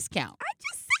little discount. I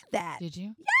just said that. Did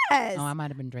you? Yes. Oh, I might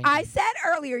have been drinking. I said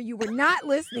earlier you were not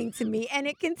listening to me, and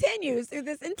it continues through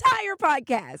this entire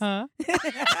podcast. Huh?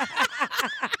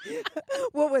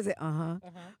 What was it? Uh-huh.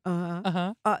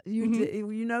 Uh-huh. Uh-huh.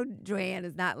 You know Joanne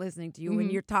is not listening to you when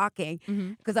Mhm. you're talking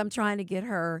Mm-hmm. because I'm trying to get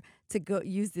her to go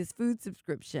use this food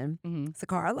subscription, Mm-hmm.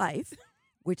 Sakara Life,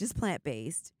 which is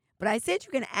plant-based. But I said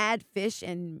you can add fish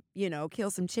and, kill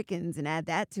some chickens and add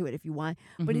that to it if you want.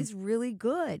 But Mhm. it's really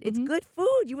good. It's Mhm. good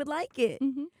food. You would like it.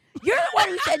 Mm-hmm. You're the one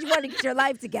who said you want to get your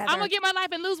life together. I'm going to get my life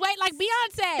and lose weight like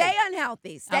Beyonce. Stay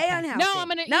unhealthy. Stay Okay. unhealthy. No, I'm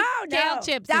gonna eat kale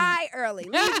chips and- Die early.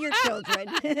 Leave your children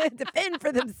to fend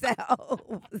for themselves.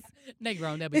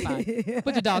 Negro, they'll be fine.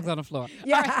 Put your dogs on the floor.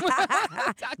 Yeah. All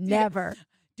right. Talk to you. Never.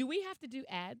 Do we have to do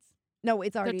ads? No,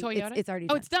 it's The already Toyota? it's already Oh,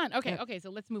 done. it's done. Okay, Yep. okay.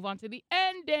 So let's move on to the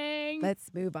ending.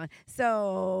 Let's move on.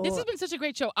 So This has been such a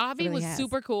great show. Avi really was has.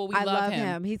 super cool. We I love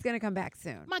him. He's gonna come back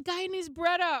soon. My guy needs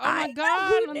Bretta. Oh I my know, God.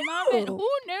 who I love it. knew? Who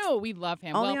knew? We love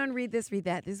him. Only Well, on Read This, Read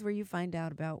That. This is where you find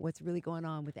out about what's really going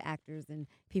on with the actors and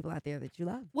people out there that you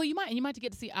love. well, you might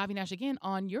get to see Avi Nash again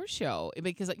on your show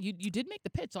because you did make the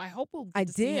pitch. So I hope we'll get I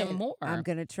to see did. him more. I'm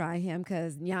gonna try him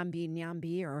because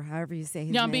Nyambi or however you say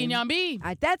his Nyambi, name.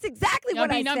 Nyambi. That's exactly what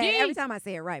I Nyambi, say Nyambi. every time I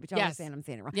say it right, but y'all are Yes. saying I'm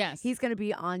saying it wrong. Yes. He's gonna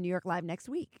be on New York Live next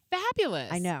week.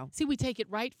 Fabulous. I know. See, we take it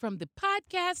right from the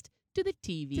podcast to the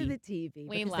TV. To the TV.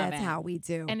 We because love that's it. how we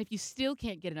do. And if you still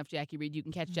can't get enough Jackie Reed, you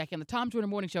can catch Jackie on the Tom Joyner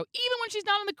Morning Show, even when she's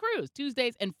not on the cruise,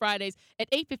 Tuesdays and Fridays at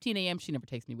 8:15 a.m. She never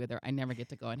takes me with her. I never get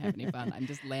to go and have any fun. I'm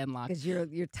just landlocked. Because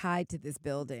you're tied to this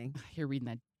building. Here reading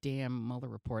that damn Mueller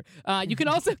report. You can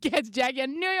also catch Jackie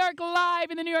on New York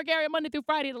Live in the New York area Monday through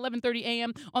Friday at 11:30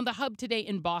 a.m. on the Hub today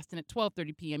in Boston at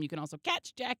 12:30 p.m. You can also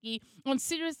catch Jackie on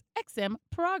Sirius XM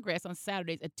Progress on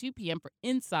Saturdays at 2 p.m. for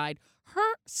Inside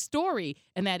Her Story,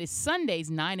 and that is Sundays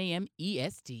 9 a.m.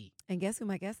 EST. And guess who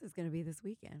my guest is going to be this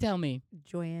weekend? Tell me.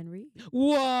 Joyanne Reed.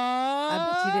 What?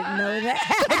 I bet you didn't know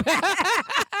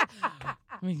that.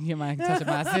 Let me get my touch of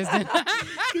my assistant.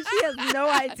 'Cause she has no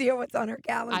idea what's on her I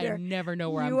calendar. never know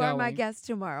where I'm You going. are my guest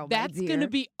tomorrow. That's my dear. going to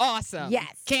be awesome.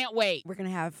 Yes. Can't wait. We're going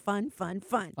to have fun. Fun.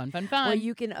 Well,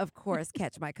 you can, of course,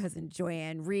 catch my cousin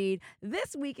Joyanne Reed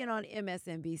this weekend on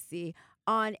MSNBC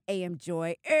on AM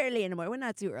Joy early in the morning. Well,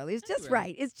 not too early. It's Not just too early.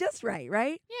 right. It's just right,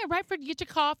 right? Yeah, right. For get your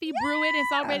coffee, brew it, and it's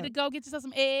all ready to go. Get yourself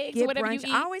some eggs or Get whatever brunch. you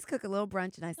eat. I always cook a little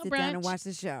brunch and I sit down and brunch. watch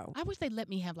the show. I wish they'd let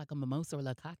me have like a mimosa or a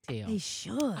little cocktail. They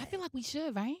should. I feel like we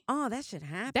should, right? Oh, that should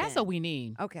happen. That's what we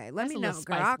need. Okay, let That's me a know, little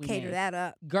girl. spice I'll we cater need. that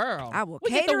up. Girl. I will we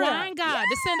get the cater it up. wine god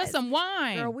to send us Yes. some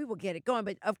wine. Girl, we will get it going.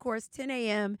 But of course, 10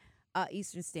 a.m.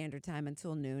 Eastern Standard Time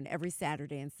until noon every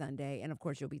Saturday and Sunday. And of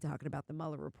course, you'll be talking about the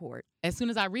Mueller report. As soon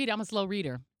as I read, I'm a slow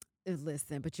reader.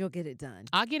 Listen, but you'll get it done.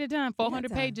 I'll get it done. 400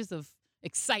 time. pages of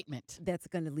excitement. That's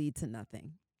going to lead to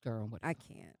nothing. Girl, what? I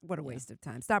can't. What a waste of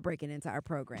time. Stop breaking into our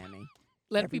programming.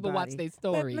 Let people watch everybody. their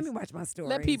stories. Let me watch my stories.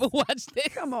 Let people watch this.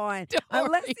 Come on. stories.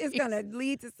 Unless it's going to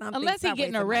lead to something. Unless he's stop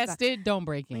getting wasting my time. arrested, don't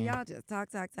break When in. y'all just talk.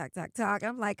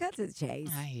 I'm like, cut to the chase.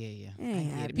 I hear you. It I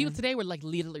ain't get it. People happening. today were like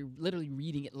literally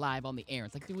reading it live on the air.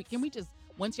 It's like, can we just,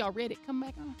 once y'all read it, come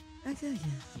back on? I tell you.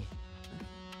 Yeah.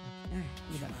 All right.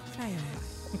 You know. Try your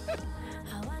best.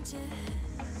 I want you,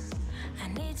 I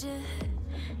need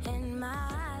you in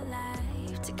my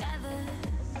life together,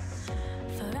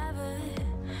 forever,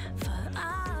 for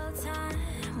all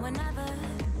time, whenever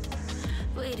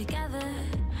we together.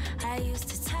 I used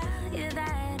to tell you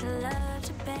that I loved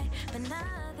you, babe, but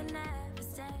nothing else.